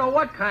 I don't know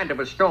what kind of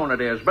a stone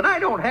it is, but I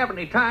don't have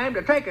any time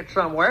to take it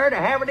somewhere to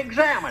have it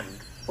examined.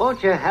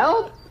 Won't you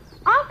help?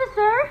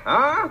 Officer!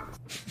 Huh?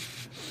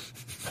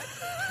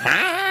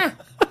 I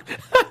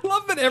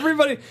love that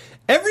everybody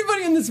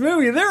in this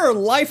movie, there are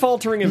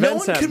life-altering no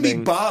events one can be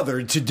happening.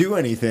 bothered to do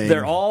anything.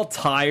 They're all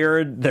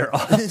tired. They're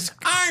all.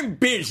 I'm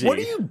busy. What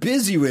are you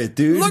busy with,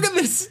 dude? Look at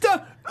this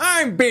stuff.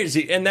 I'm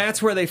busy, and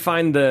that's where they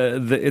find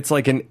the. It's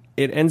like it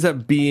ends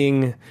up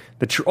being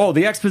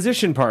the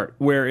exposition part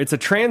where it's a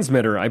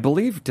transmitter. I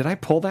believe. Did I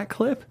pull that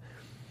clip?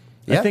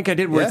 I think I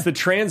did. Where it's the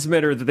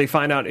transmitter that they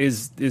find out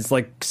is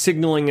like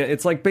signaling.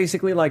 It's like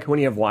basically like when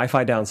you have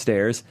Wi-Fi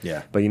downstairs,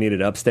 but you need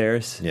it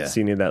upstairs. Yeah. So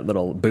you need that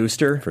little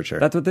booster for sure.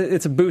 That's what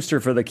it's a booster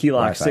for the key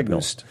lock Wi-Fi signal.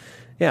 boost.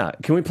 Yeah.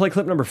 Can we play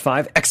clip number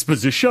 5?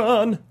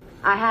 Exposition.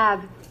 I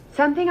have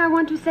something I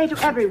want to say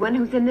to everyone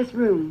who's in this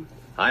room.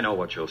 I know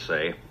what you'll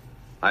say.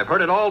 I've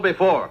heard it all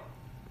before.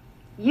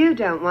 You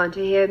don't want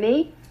to hear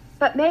me,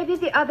 but maybe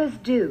the others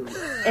do,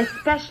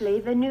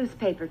 especially the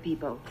newspaper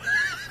people.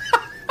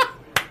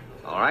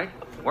 All right.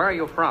 Where are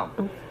you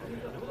from?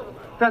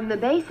 From the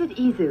base at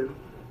Izu.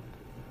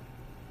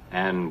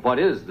 And what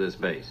is this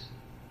base?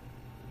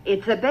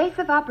 It's a base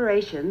of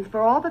operations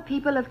for all the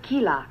people of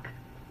Kilak.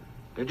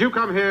 Did you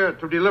come here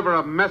to deliver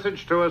a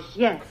message to us?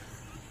 Yes.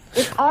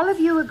 If all of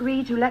you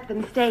agree to let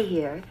them stay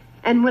here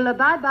and will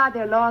abide by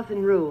their laws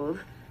and rules,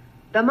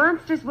 the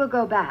monsters will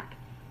go back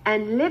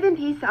and live in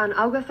peace on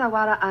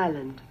Ogasawara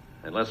Island.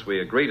 Unless we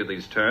agree to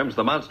these terms,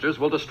 the monsters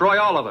will destroy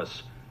all of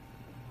us.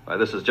 Why,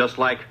 this is just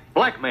like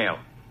blackmail.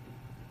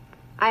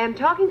 I am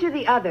talking to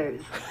the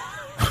others.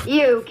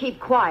 You keep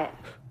quiet.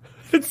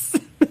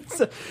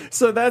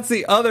 So that's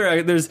the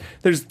other.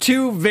 There's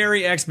 2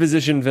 very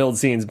exposition-filled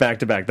scenes back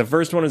to back. The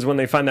first one is when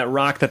they find that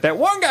rock that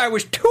one guy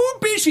was too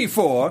busy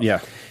for. Yeah.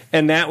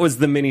 And that was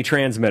the mini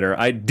transmitter.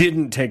 I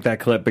didn't take that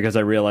clip because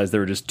I realized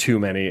there were just too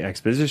many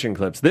exposition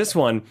clips. This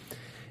one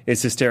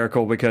is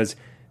hysterical because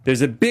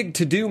there's a big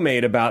to-do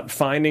made about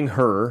finding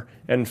her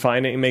and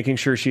making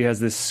sure she has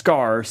this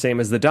scar, same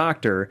as the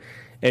doctor.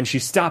 And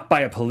she's stopped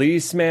by a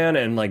policeman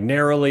and like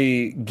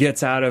narrowly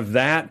gets out of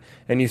that.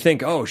 And you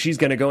think, oh, she's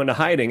going to go into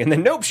hiding. And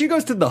then nope, she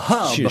goes to the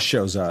hub. She just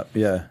shows up.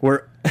 Yeah.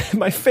 Where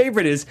my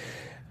favorite is,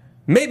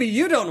 maybe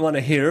you don't want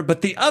to hear,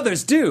 but the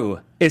others do,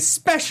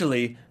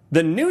 especially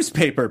the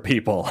newspaper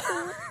people.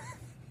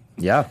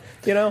 Yeah.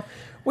 You know,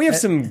 we have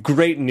some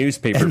great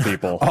newspaper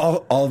people.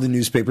 All the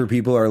newspaper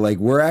people are like,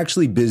 we're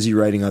actually busy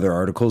writing other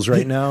articles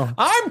right now.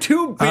 I'm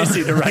too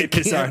busy to write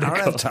this article. I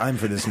don't have time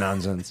for this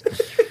nonsense.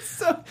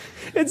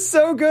 It's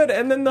so good.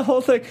 And then the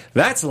whole thing,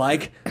 that's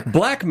like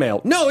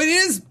blackmail. No, it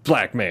is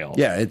blackmail.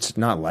 Yeah, it's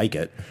not like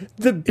it.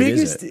 The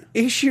biggest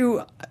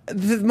issue,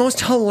 the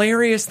most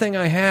hilarious thing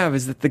I have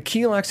is that the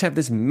Keelocks have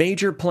this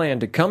major plan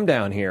to come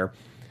down here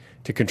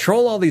to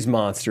control all these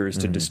monsters,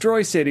 to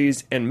destroy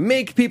cities, and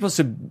make people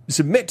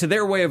submit to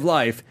their way of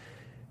life,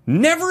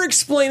 never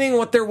explaining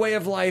what their way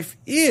of life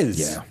is.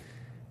 Yeah.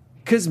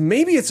 Because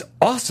maybe it's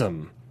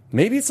awesome.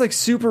 Maybe it's like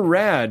super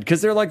rad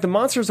because they're like the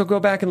monsters will go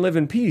back and live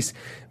in peace.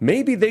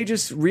 Maybe they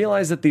just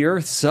realize that the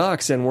earth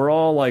sucks and we're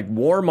all like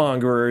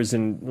warmongers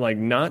and like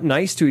not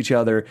nice to each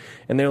other.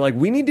 And they're like,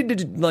 we need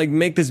to like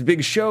make this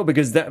big show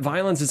because that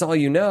violence is all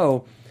you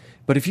know.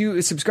 But if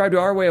you subscribe to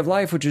our way of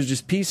life, which is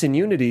just peace and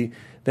unity,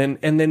 then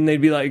they'd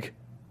be like,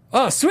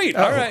 oh, sweet.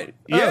 All right.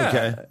 Yeah.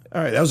 Okay.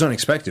 All right. That was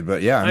unexpected,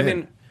 but yeah. I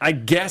mean, I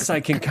guess I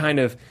can kind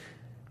of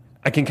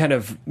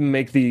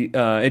make the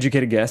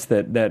educated guess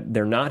that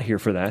they're not here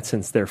for that,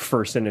 since their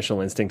first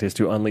initial instinct is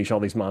to unleash all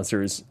these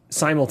monsters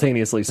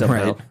simultaneously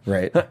somehow.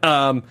 Right.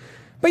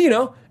 But, you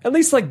know, at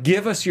least, like,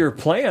 give us your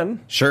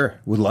plan. Sure.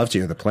 Would love to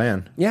hear the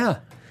plan. Yeah.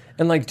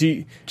 And, like,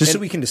 so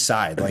we can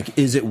decide, like,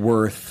 is it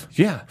worth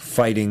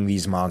fighting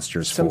these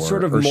monsters some for?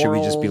 sort of or moral, should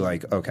we just be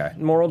like, okay.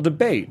 Moral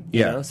debate.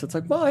 You Yeah. know? So it's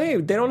like, well, hey,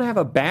 they don't have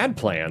a bad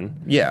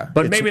plan. Yeah.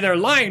 But maybe they're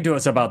lying to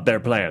us about their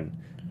plan.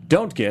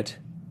 Don't get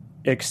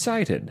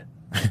excited.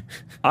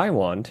 I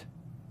want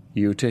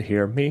you to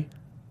hear me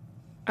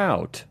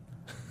out.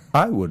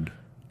 I would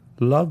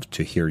love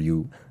to hear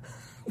you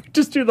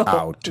just do the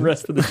whole out.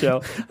 rest of the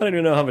show. I don't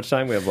even know how much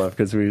time we have left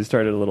because we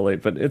started a little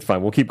late, but it's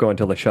fine. We'll keep going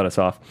until they shut us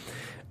off.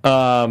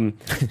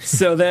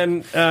 So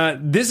then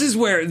this is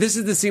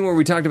the scene where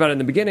we talked about it in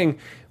the beginning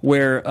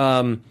where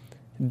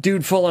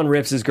dude full on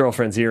rips his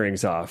girlfriend's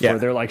earrings off. Yeah. Where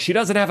they're like, she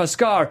doesn't have a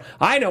scar.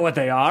 I know what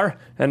they are.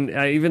 And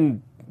I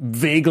even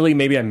vaguely,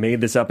 maybe I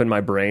made this up in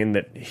my brain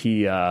that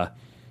he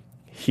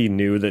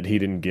knew that he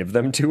didn't give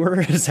them to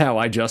her, is how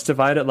I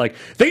justified it. Like,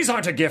 these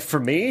aren't a gift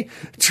from me.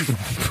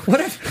 What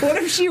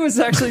if she was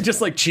actually just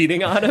like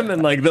cheating on him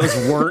and like those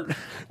weren't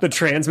the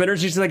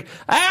transmitters? She's like,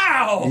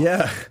 ow!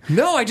 Yeah.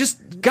 No,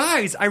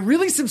 guys, I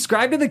really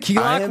subscribe to the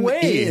Keelock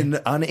way. In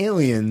on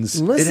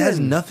Aliens. Listen. It has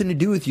nothing to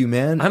do with you,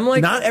 man. I'm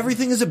like, not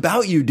everything is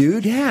about you,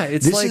 dude. Yeah,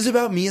 this is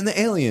about me and the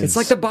aliens. It's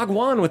like the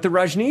Bhagwan with the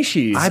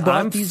Rajneeshis. I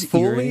bought I'm these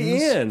fully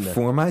earrings in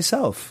for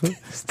myself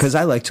because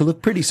I like to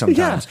look pretty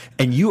sometimes.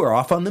 Yeah. And you are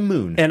off on the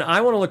moon. And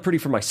I want to look pretty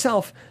for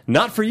myself,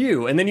 not for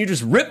you. And then you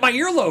just rip my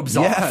earlobes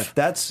off. Yeah,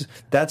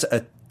 that's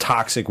a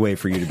toxic way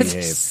for you to behave.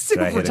 It's a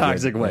super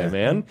toxic way,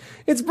 man.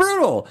 It's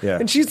brutal. Yeah.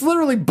 And she's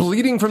literally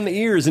bleeding from the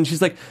ears, and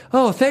she's like,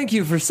 oh, thank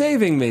you for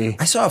saving me.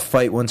 I saw a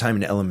fight one time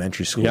in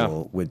elementary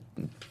school with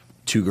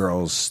two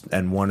girls,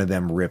 and one of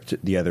them ripped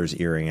the other's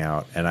earring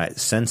out. And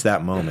since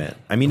that moment,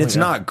 I mean, it's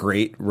not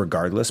great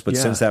regardless, but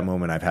since that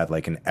moment, I've had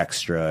like an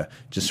extra,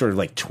 just sort of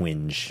like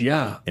twinge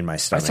in my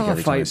stomach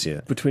every time I see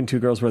it. Between two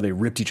girls where they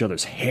ripped each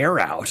other's hair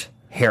out.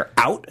 Hair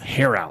out?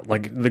 Hair out.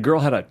 Like the girl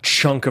had a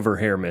chunk of her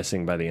hair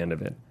missing by the end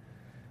of it.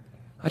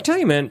 I tell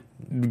you, man,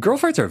 girl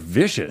fights are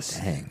vicious.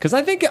 Because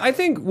I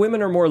think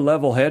women are more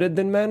level-headed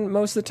than men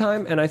most of the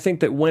time, and I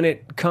think that when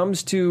it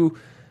comes to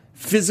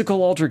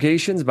physical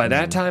altercations, by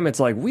that time, it's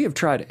like, we have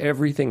tried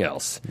everything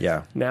else.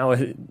 Yeah. Now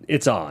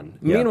it's on.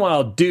 Yeah.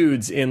 Meanwhile,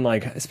 dudes in,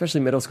 like,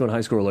 especially middle school and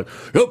high school are like,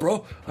 yo,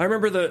 bro, I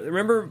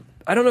remember,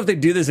 I don't know if they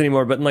do this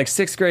anymore, but in, like,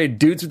 6th grade,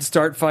 dudes would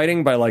start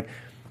fighting by, like,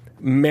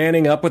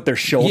 manning up with their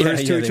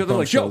shoulders to each other,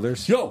 like,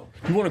 yo,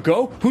 you want to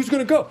go? Who's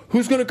going to go?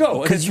 Who's going to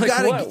go? Because you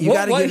gotta give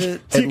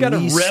it you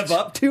gotta rev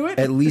up to it?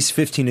 At least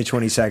 15 to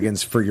 20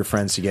 seconds for your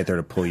friends to get there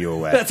to pull you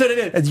away. That's what it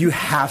is. And you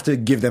have to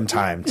give them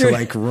time to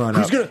like run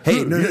up.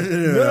 Hey, no,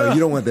 you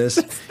don't want this.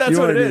 That's you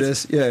what want it to do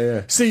is. this?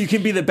 Yeah. So you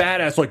can be the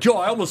badass, like, yo,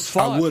 I almost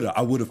fought.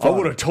 I would have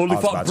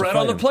totally fought Brett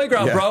on the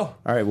playground, bro. All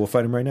right, we'll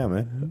fight him right now,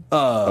 man.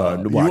 I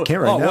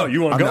can't right now. Well,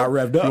 you want to go? I'm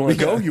not revved up. You want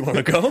to go? You want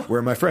to go? Where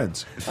are my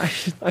friends?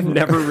 I've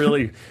never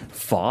really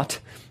fought.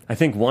 I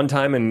think one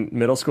time in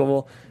middle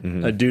school,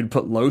 a dude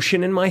put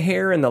lotion in my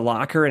hair in the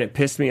locker, and it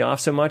pissed me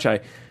off so much. I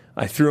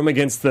threw him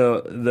against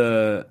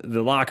the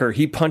locker.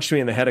 He punched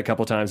me in the head a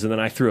couple times, and then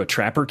I threw a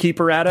trapper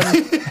keeper at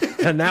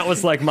him, and that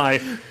was like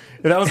my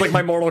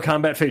Mortal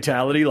Kombat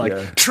fatality,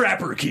 like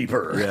trapper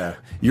keeper. Yeah,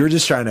 you were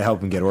just trying to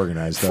help him get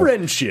organized. Though.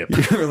 Friendship.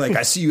 You were like,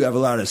 I see you have a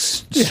lot of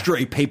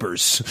stray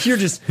papers.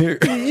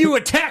 You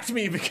attacked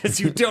me because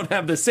you don't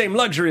have the same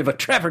luxury of a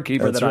trapper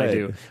keeper that I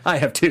do. I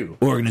have 2.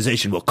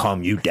 Organization will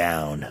calm you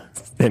down.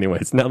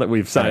 Anyways, now that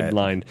we've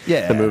sidelined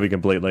the movie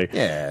completely.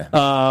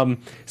 Yeah.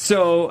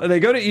 So they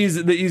go to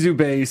the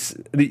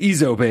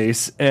Ezo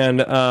base,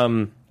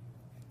 and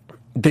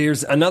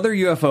there's another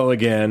UFO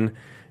again,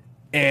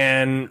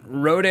 and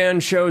Rodan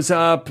shows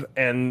up,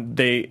 and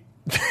then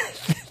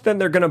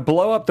they're going to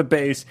blow up the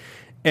base,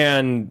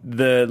 and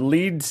the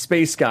lead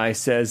space guy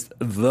says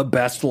the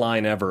best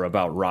line ever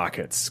about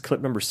rockets. Clip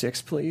number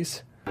 6,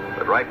 please.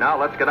 But right now,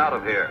 let's get out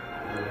of here.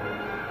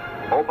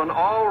 Open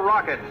all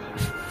rockets.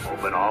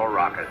 Open all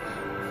rockets.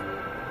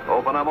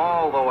 Open them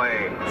all the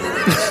way.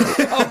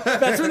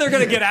 That's when they're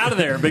going to get out of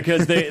there,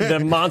 because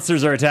the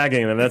monsters are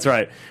attacking them. That's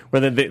right.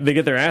 Where they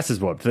get their asses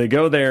whooped. They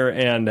go there,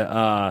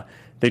 and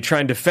they try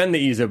and defend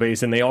the Ezo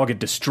base, and they all get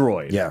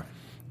destroyed. Yeah.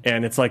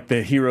 And it's like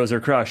the heroes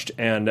are crushed,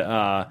 and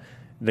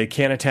they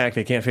can't attack,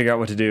 they can't figure out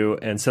what to do,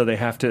 and so they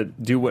have to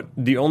do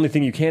the only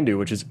thing you can do,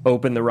 which is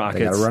open the rockets.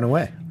 They gotta run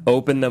away.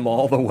 Open them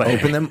all the way.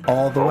 Open them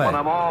all the way. Open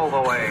them all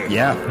the way.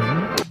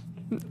 Yeah.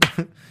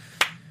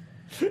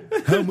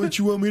 How much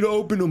you want me to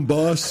open them,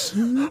 boss?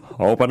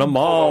 Open them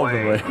all the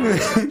way.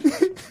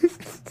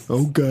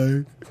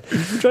 Okay.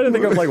 I'm trying to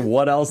think of, like,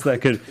 what else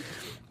that could...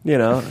 You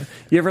know,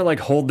 you ever like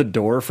hold the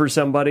door for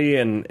somebody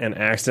and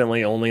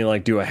accidentally only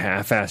like do a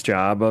half-ass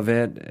job of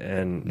it?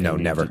 And no,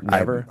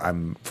 never.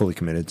 I'm fully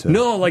committed to.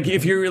 No, like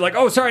if you're like,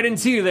 oh, sorry, I didn't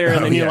see you there,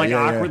 and then you're like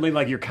awkwardly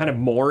like you're kind of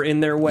more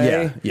in their way.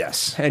 Yeah.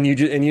 Yes. And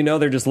you know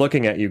they're just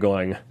looking at you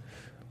going,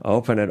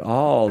 open it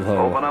all the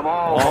Open them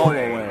all the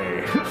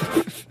way.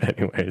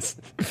 Anyways,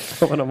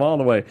 open them all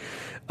the way.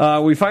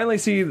 We finally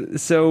see.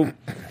 So,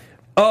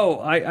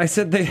 I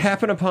said they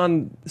happen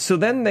upon. So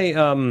then they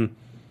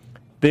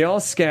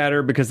all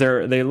scatter because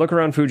they look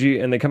around Fuji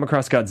and they come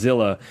across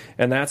Godzilla,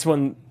 and that's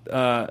when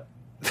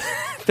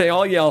they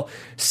all yell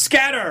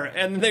 "scatter!"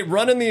 and they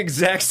run in the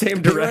exact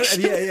same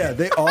direction. Yeah.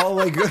 They all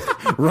like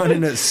run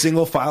in a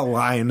single file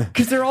line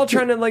because they're all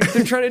trying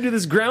to do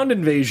this ground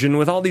invasion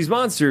with all these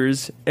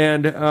monsters,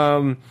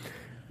 and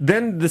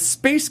then the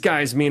space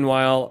guys,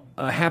 meanwhile,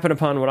 happen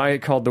upon what I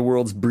called the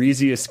world's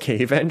breeziest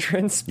cave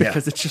entrance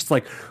because it's just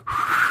like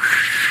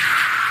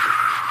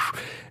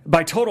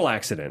by total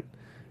accident.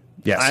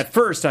 Yes. At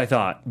first I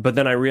thought, but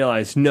then I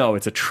realized, no,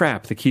 it's a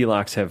trap. The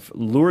Keylocks have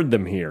lured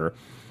them here.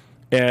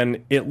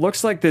 And it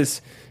looks like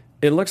there's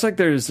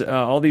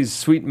all these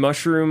sweet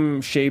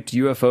mushroom-shaped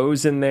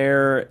UFOs in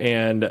there,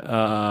 and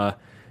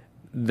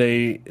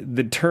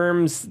the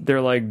terms,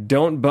 they're like,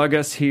 don't bug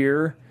us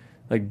here,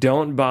 like,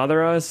 don't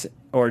bother us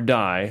or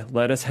die,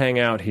 let us hang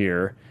out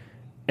here.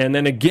 And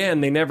then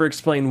again, they never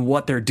explain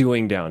what they're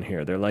doing down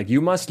here. They're like,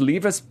 you must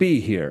leave us be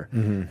here,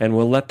 and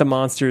we'll let the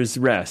monsters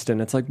rest.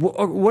 And it's like,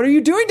 what are you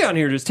doing down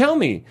here? Just tell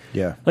me.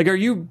 Yeah. Like, are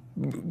you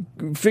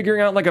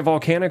figuring out like a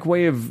volcanic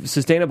way of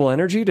sustainable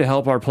energy to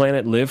help our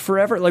planet live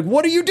forever? Like,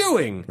 what are you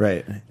doing?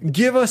 Right.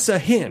 Give us a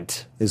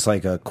hint. It's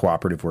like a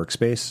cooperative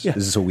workspace. Yeah.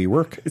 Is this a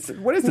WeWork?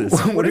 What is this?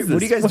 What are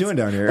you guys doing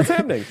down here? What's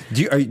happening?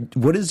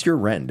 What is your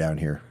rent down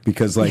here?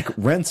 Because like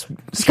rent's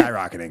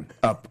skyrocketing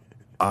up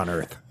on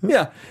Earth.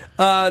 Yeah.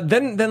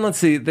 Then let's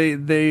see.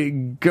 They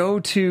go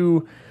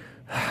to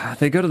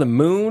the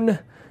moon.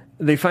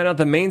 They find out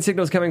the main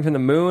signal is coming from the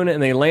moon,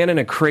 and they land in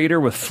a crater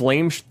with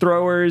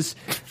flamethrowers.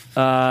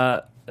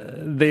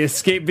 They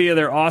escape via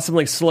their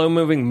awesomely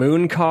slow-moving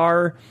moon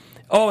car.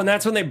 Oh, and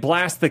that's when they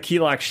blast the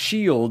Keylok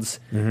shields,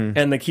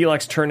 and the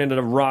Keylocks turn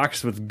into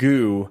rocks with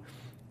goo.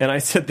 And I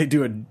said they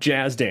do a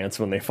jazz dance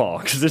when they fall,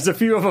 because there's a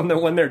few of them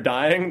that when they're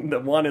dying,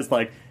 the one is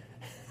like...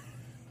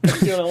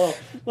 Doing a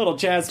little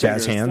jazz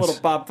fingers, hands. little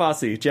Bob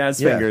Fosse jazz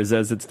fingers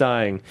as it's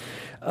dying.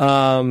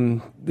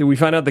 We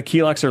find out the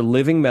Keylocks are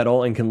living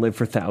metal and can live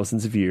for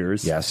thousands of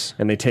years. Yes.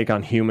 And they take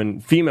on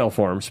female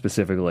form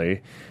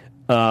specifically.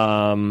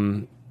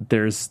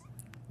 There's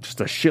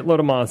just a shitload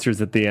of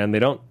monsters at the end. They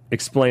don't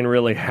explain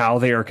really how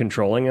they are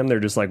controlling them. They're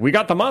just like, we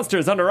got the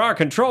monsters under our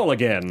control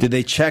again. Did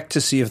they check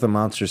to see if the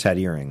monsters had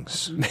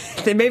earrings?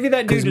 Maybe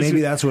that dude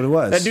maybe that's what it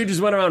was. That dude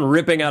just went around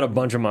ripping out a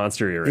bunch of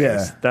monster earrings.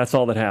 Yeah. That's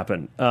all that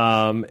happened.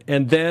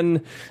 And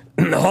then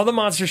all the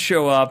monsters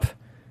show up,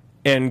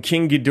 and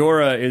King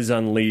Ghidorah is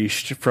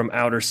unleashed from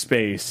outer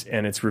space,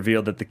 and it's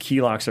revealed that the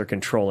Keylocks are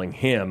controlling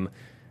him.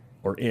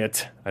 Or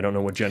it. I don't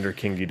know what gender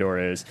King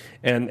Ghidorah is.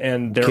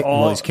 And they're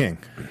all... Well, he's king.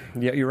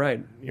 Yeah, you're right.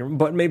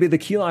 But maybe the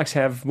Keylocks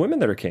have women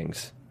that are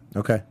kings.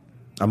 Okay.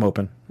 I'm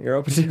open. You're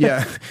open to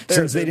Yeah.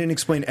 Since they didn't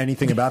explain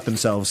anything about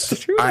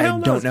themselves, I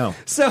don't know.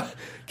 So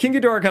King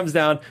Ghidorah comes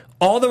down.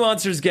 All the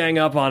monsters gang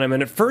up on him.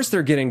 And at first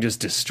they're getting just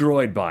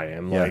destroyed by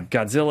him. Like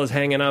Godzilla's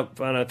hanging up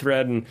on a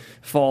thread and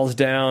falls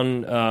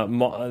down.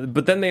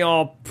 But then they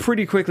all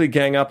pretty quickly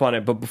gang up on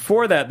it. But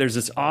before that, there's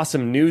this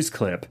awesome news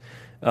clip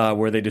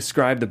where they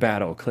describe the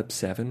battle. Clip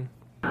 7.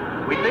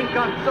 We think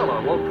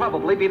Godzilla will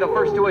probably be the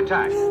first to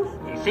attack.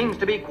 He seems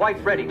to be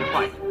quite ready to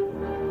fight.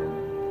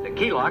 The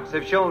Keylocks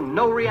have shown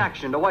no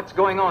reaction to what's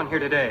going on here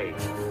today.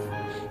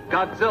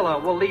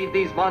 Godzilla will lead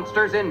these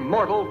monsters in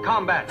mortal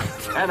combat,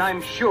 and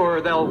I'm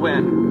sure they'll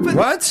win.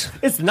 What?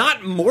 It's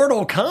not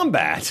Mortal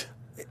Kombat.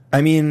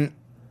 I mean,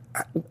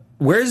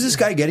 where is this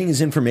guy getting his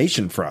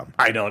information from?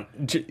 I don't.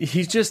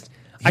 He's just...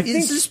 I think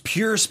this is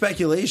pure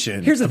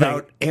speculation. Here's the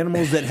about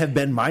animals that have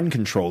been mind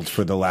controlled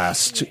for the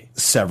last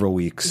several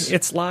weeks.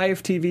 It's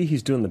live TV.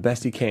 He's doing the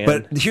best he can.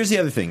 But here's the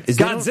other thing: is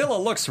Godzilla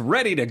looks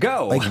ready to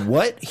go. Like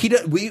what?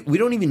 We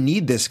don't even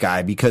need this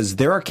guy because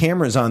there are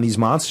cameras on these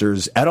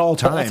monsters at all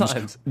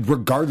times,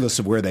 regardless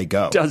of where they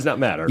go. Does not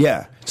matter.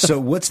 Yeah. So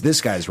what's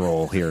this guy's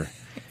role here?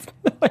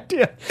 No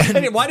idea.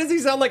 And why does he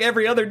sound like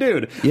every other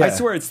dude? Yeah. I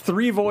swear it's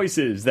 3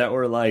 voices that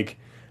were like,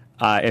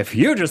 if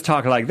you just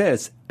talk like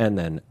this, and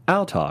then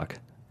I'll talk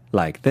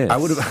like this. I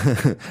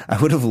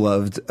would have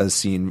loved a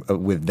scene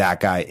with that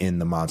guy in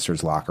the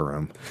monsters locker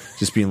room,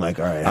 just being like,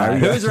 "All right,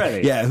 who's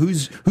ready? Yeah,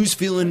 who's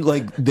feeling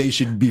like they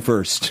should be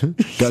first?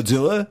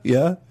 Godzilla,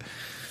 yeah."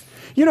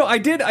 You know, I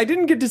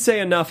didn't get to say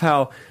enough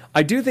how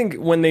I do think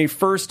when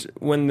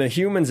the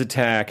humans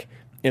attack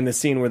in the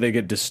scene where they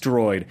get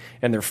destroyed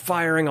and they're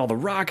firing all the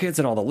rockets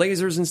and all the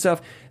lasers and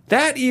stuff,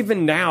 that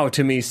even now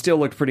to me still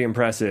looked pretty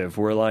impressive.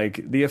 Where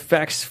like the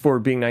effects for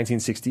being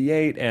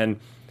 1968 and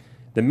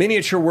the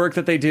miniature work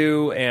that they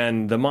do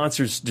and the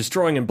monsters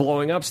destroying and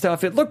blowing up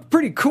stuff, it looked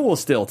pretty cool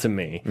still to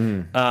me.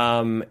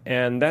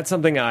 And that's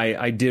something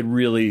I did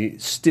really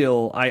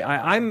still...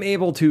 I'm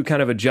able to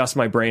kind of adjust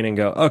my brain and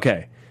go,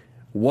 okay,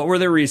 what were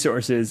their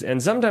resources?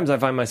 And sometimes I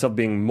find myself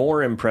being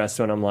more impressed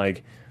when I'm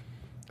like,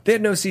 they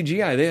had no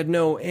CGI. They had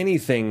no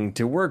anything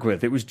to work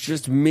with. It was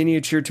just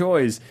miniature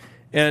toys.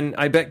 And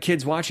I bet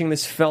kids watching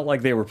this felt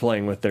like they were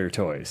playing with their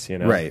toys, you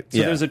know? Right, So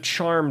there's a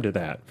charm to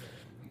that.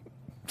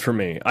 For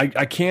me,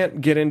 I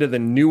can't get into the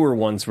newer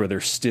ones where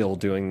they're still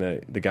doing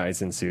the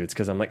guys in suits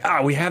because I'm like,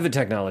 we have the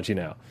technology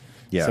now.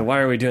 Yeah. So why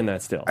are we doing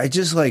that still? I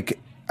just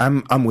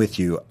I'm with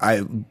you.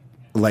 I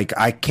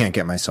can't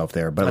get myself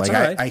there, but That's like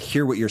all right. I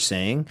hear what you're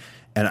saying,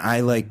 and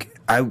I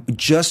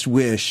just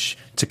wish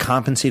to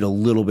compensate a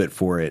little bit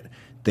for it.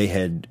 They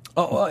had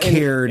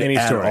cared any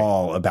at story.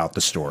 all about the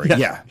story. Yeah.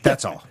 Yeah,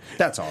 that's all.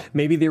 That's all.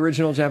 Maybe the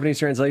original Japanese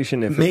translation.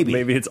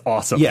 Maybe it's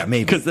awesome. Yeah,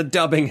 maybe because the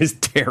dubbing is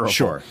terrible.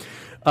 Sure.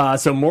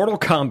 So Mortal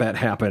Kombat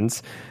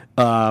happens.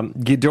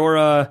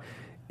 Ghidorah,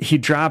 he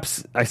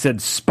drops, I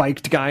said,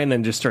 spiked guy and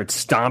then just starts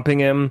stomping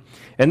him.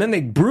 And then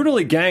they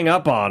brutally gang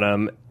up on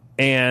him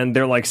and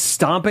they're like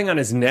stomping on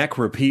his neck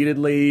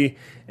repeatedly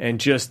and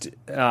just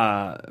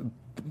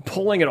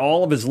pulling at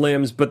all of his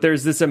limbs. But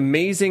there's this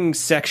amazing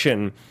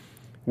section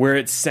where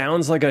it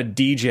sounds like a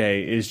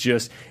DJ is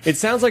just... It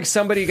sounds like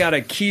somebody got a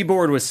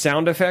keyboard with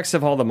sound effects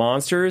of all the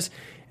monsters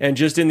and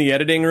just in the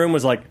editing room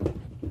was like...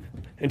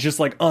 And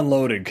just like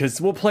unloaded, because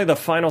we'll play the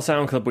final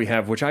sound clip we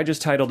have, which I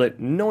just titled it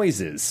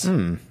Noises.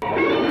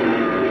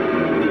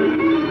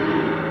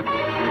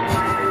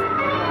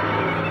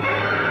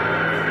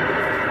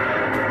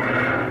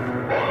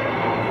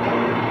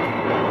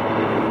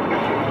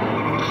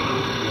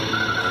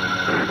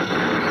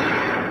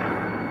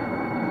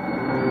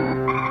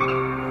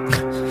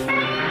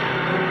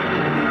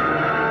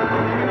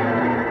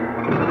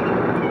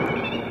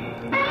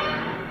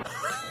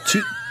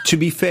 To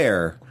be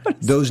fair,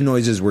 those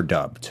noises were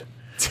dubbed.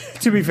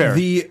 To be fair,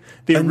 the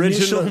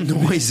original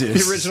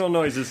noises, the original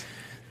noises,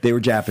 they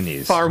were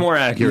Japanese, far more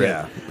accurate.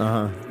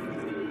 Yeah.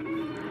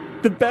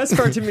 The best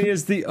part to me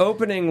is the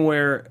opening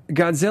where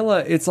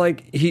Godzilla. It's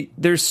like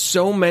there's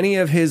so many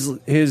of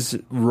his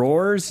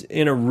roars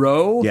in a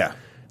row. Yeah.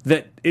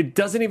 That it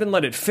doesn't even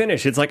let it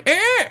finish. It's like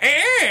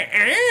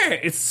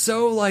It's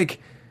so like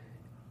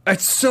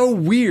it's so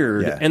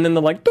weird. Yeah. And then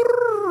the like.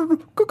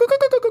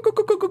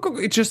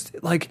 It's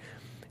just like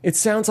It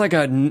sounds like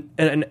a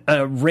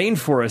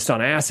rainforest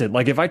on acid.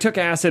 Like if I took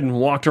acid and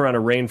walked around a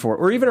rainforest,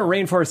 or even a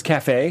rainforest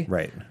cafe,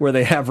 right, where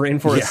they have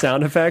rainforest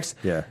sound effects.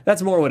 Yeah,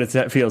 that's more what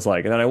it feels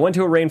like. And then I went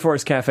to a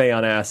rainforest cafe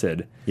on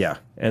acid. Yeah,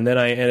 and then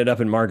I ended up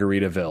in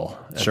Margaritaville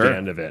at the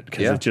end of it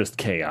because it's just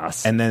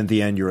chaos. And then at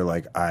the end, you were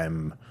like,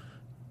 I'm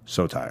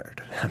so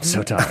tired. I'm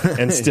so tired,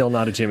 and still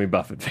not a Jimmy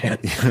Buffett fan.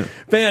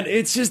 Man,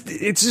 it's just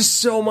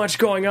so much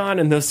going on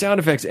in those sound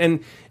effects.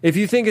 And if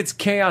you think it's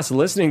chaos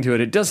listening to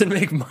it, it doesn't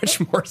make much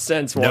more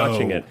sense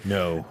watching it.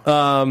 No.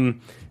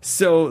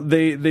 So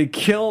they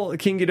kill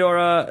King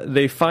Ghidorah.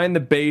 They find the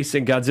base,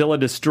 and Godzilla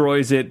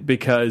destroys it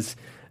because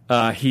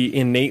he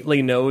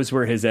innately knows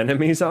where his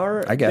enemies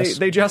are. I guess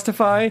they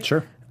justify.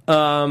 Sure.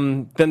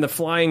 Then the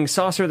flying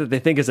saucer that they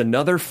think is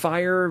another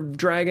fire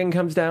dragon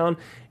comes down,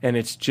 and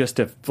it's just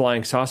a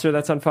flying saucer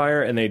that's on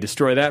fire, and they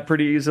destroy that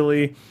pretty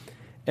easily.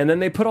 And then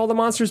they put all the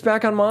monsters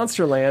back on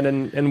Monsterland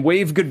and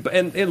wave good.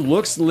 And it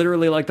looks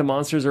literally like the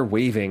monsters are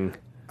waving.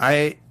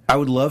 I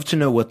would love to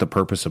know what the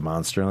purpose of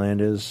Monsterland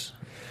is.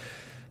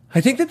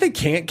 I think that they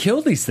can't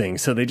kill these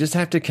things, so they just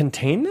have to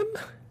contain them.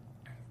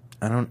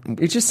 I don't.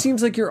 It just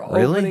seems like you're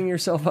opening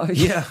yourself up.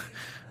 Yeah.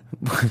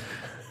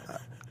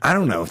 I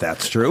don't know if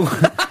that's true.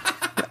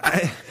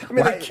 I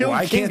mean,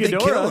 why can't they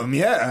kill him?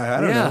 Yeah,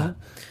 I don't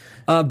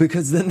know.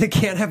 Because then they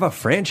can't have a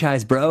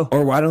franchise, bro.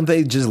 Or why don't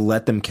they just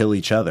let them kill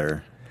each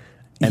other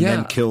and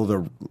then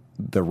kill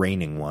the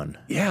reigning one?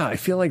 Yeah, I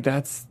feel like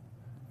that's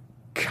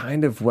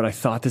kind of what I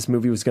thought this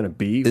movie was going to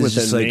be, It's with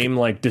just a like- name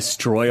like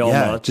Destroy All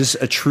Monsters.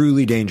 just a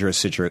truly dangerous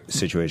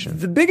situation.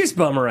 The biggest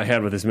bummer I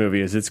had with this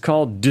movie is it's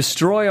called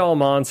Destroy All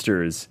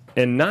Monsters,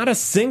 and not a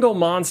single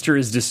monster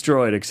is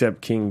destroyed except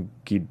King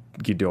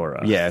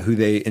Ghidorah. Yeah, who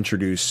they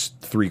introduce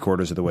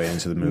 3/4 of the way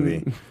into the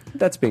movie.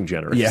 That's being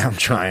generous. Yeah, I'm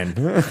trying.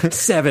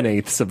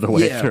 7/8 of the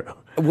way through.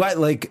 Why?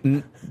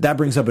 That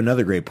brings up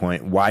another great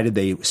point. Why did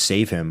they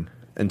save him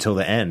until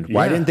the end?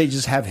 Why didn't they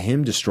just have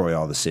him destroy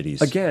all the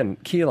cities? Again,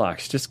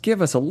 Kelox, just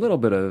give us a little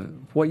bit of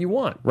what you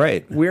want.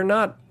 Right. We're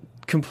not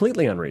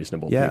completely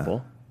unreasonable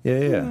people.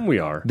 Yeah. We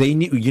are. They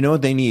need. You know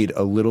what they need?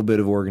 A little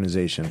bit of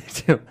organization.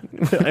 if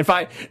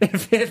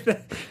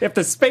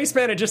the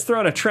spaceman had just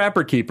thrown a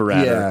trapper keeper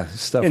at her,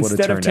 stuff would've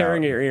instead of turned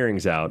tearing out. your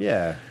earrings out.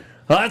 Yeah.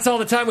 Well, that's all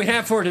the time we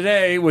have for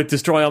today with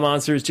Destroy All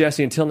Monsters.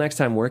 Jesse, until next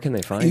time, where can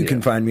they find you? You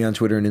can find me on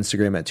Twitter and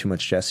Instagram at Too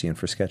Much Jesse, and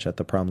for Sketch at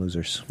The Prom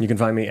Losers. You can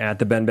find me at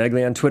The Ben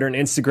Begley on Twitter and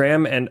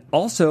Instagram. And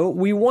also,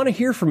 we want to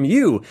hear from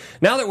you.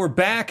 Now that we're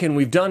back and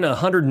we've done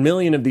 100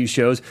 million of these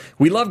shows,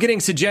 we love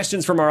getting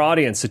suggestions from our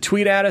audience. So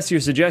tweet at us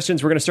your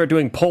suggestions. We're going to start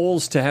doing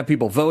polls to have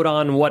people vote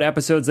on what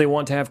episodes they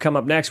want to have come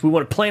up next. We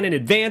want to plan in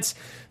advance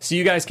so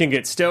you guys can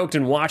get stoked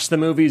and watch the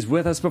movies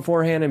with us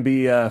beforehand and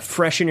be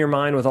fresh in your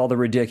mind with all the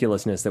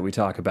ridiculousness that we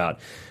talk about.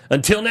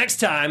 Until next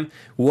time,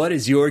 what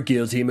is your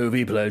guilty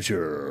movie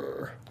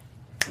pleasure?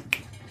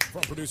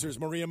 From producers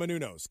Maria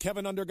Menounos,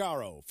 Kevin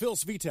Undergaro, Phil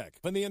Svitek,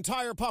 and the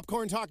entire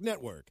Popcorn Talk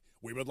Network,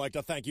 we would like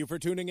to thank you for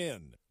tuning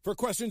in. For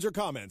questions or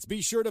comments,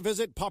 be sure to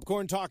visit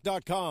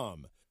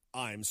popcorntalk.com.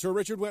 I'm Sir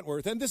Richard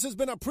Wentworth, and this has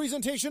been a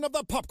presentation of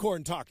the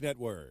Popcorn Talk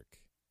Network.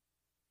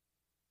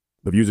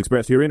 The views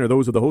expressed herein are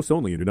those of the hosts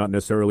only and do not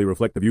necessarily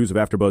reflect the views of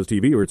AfterBuzz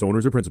TV or its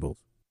owners or principals.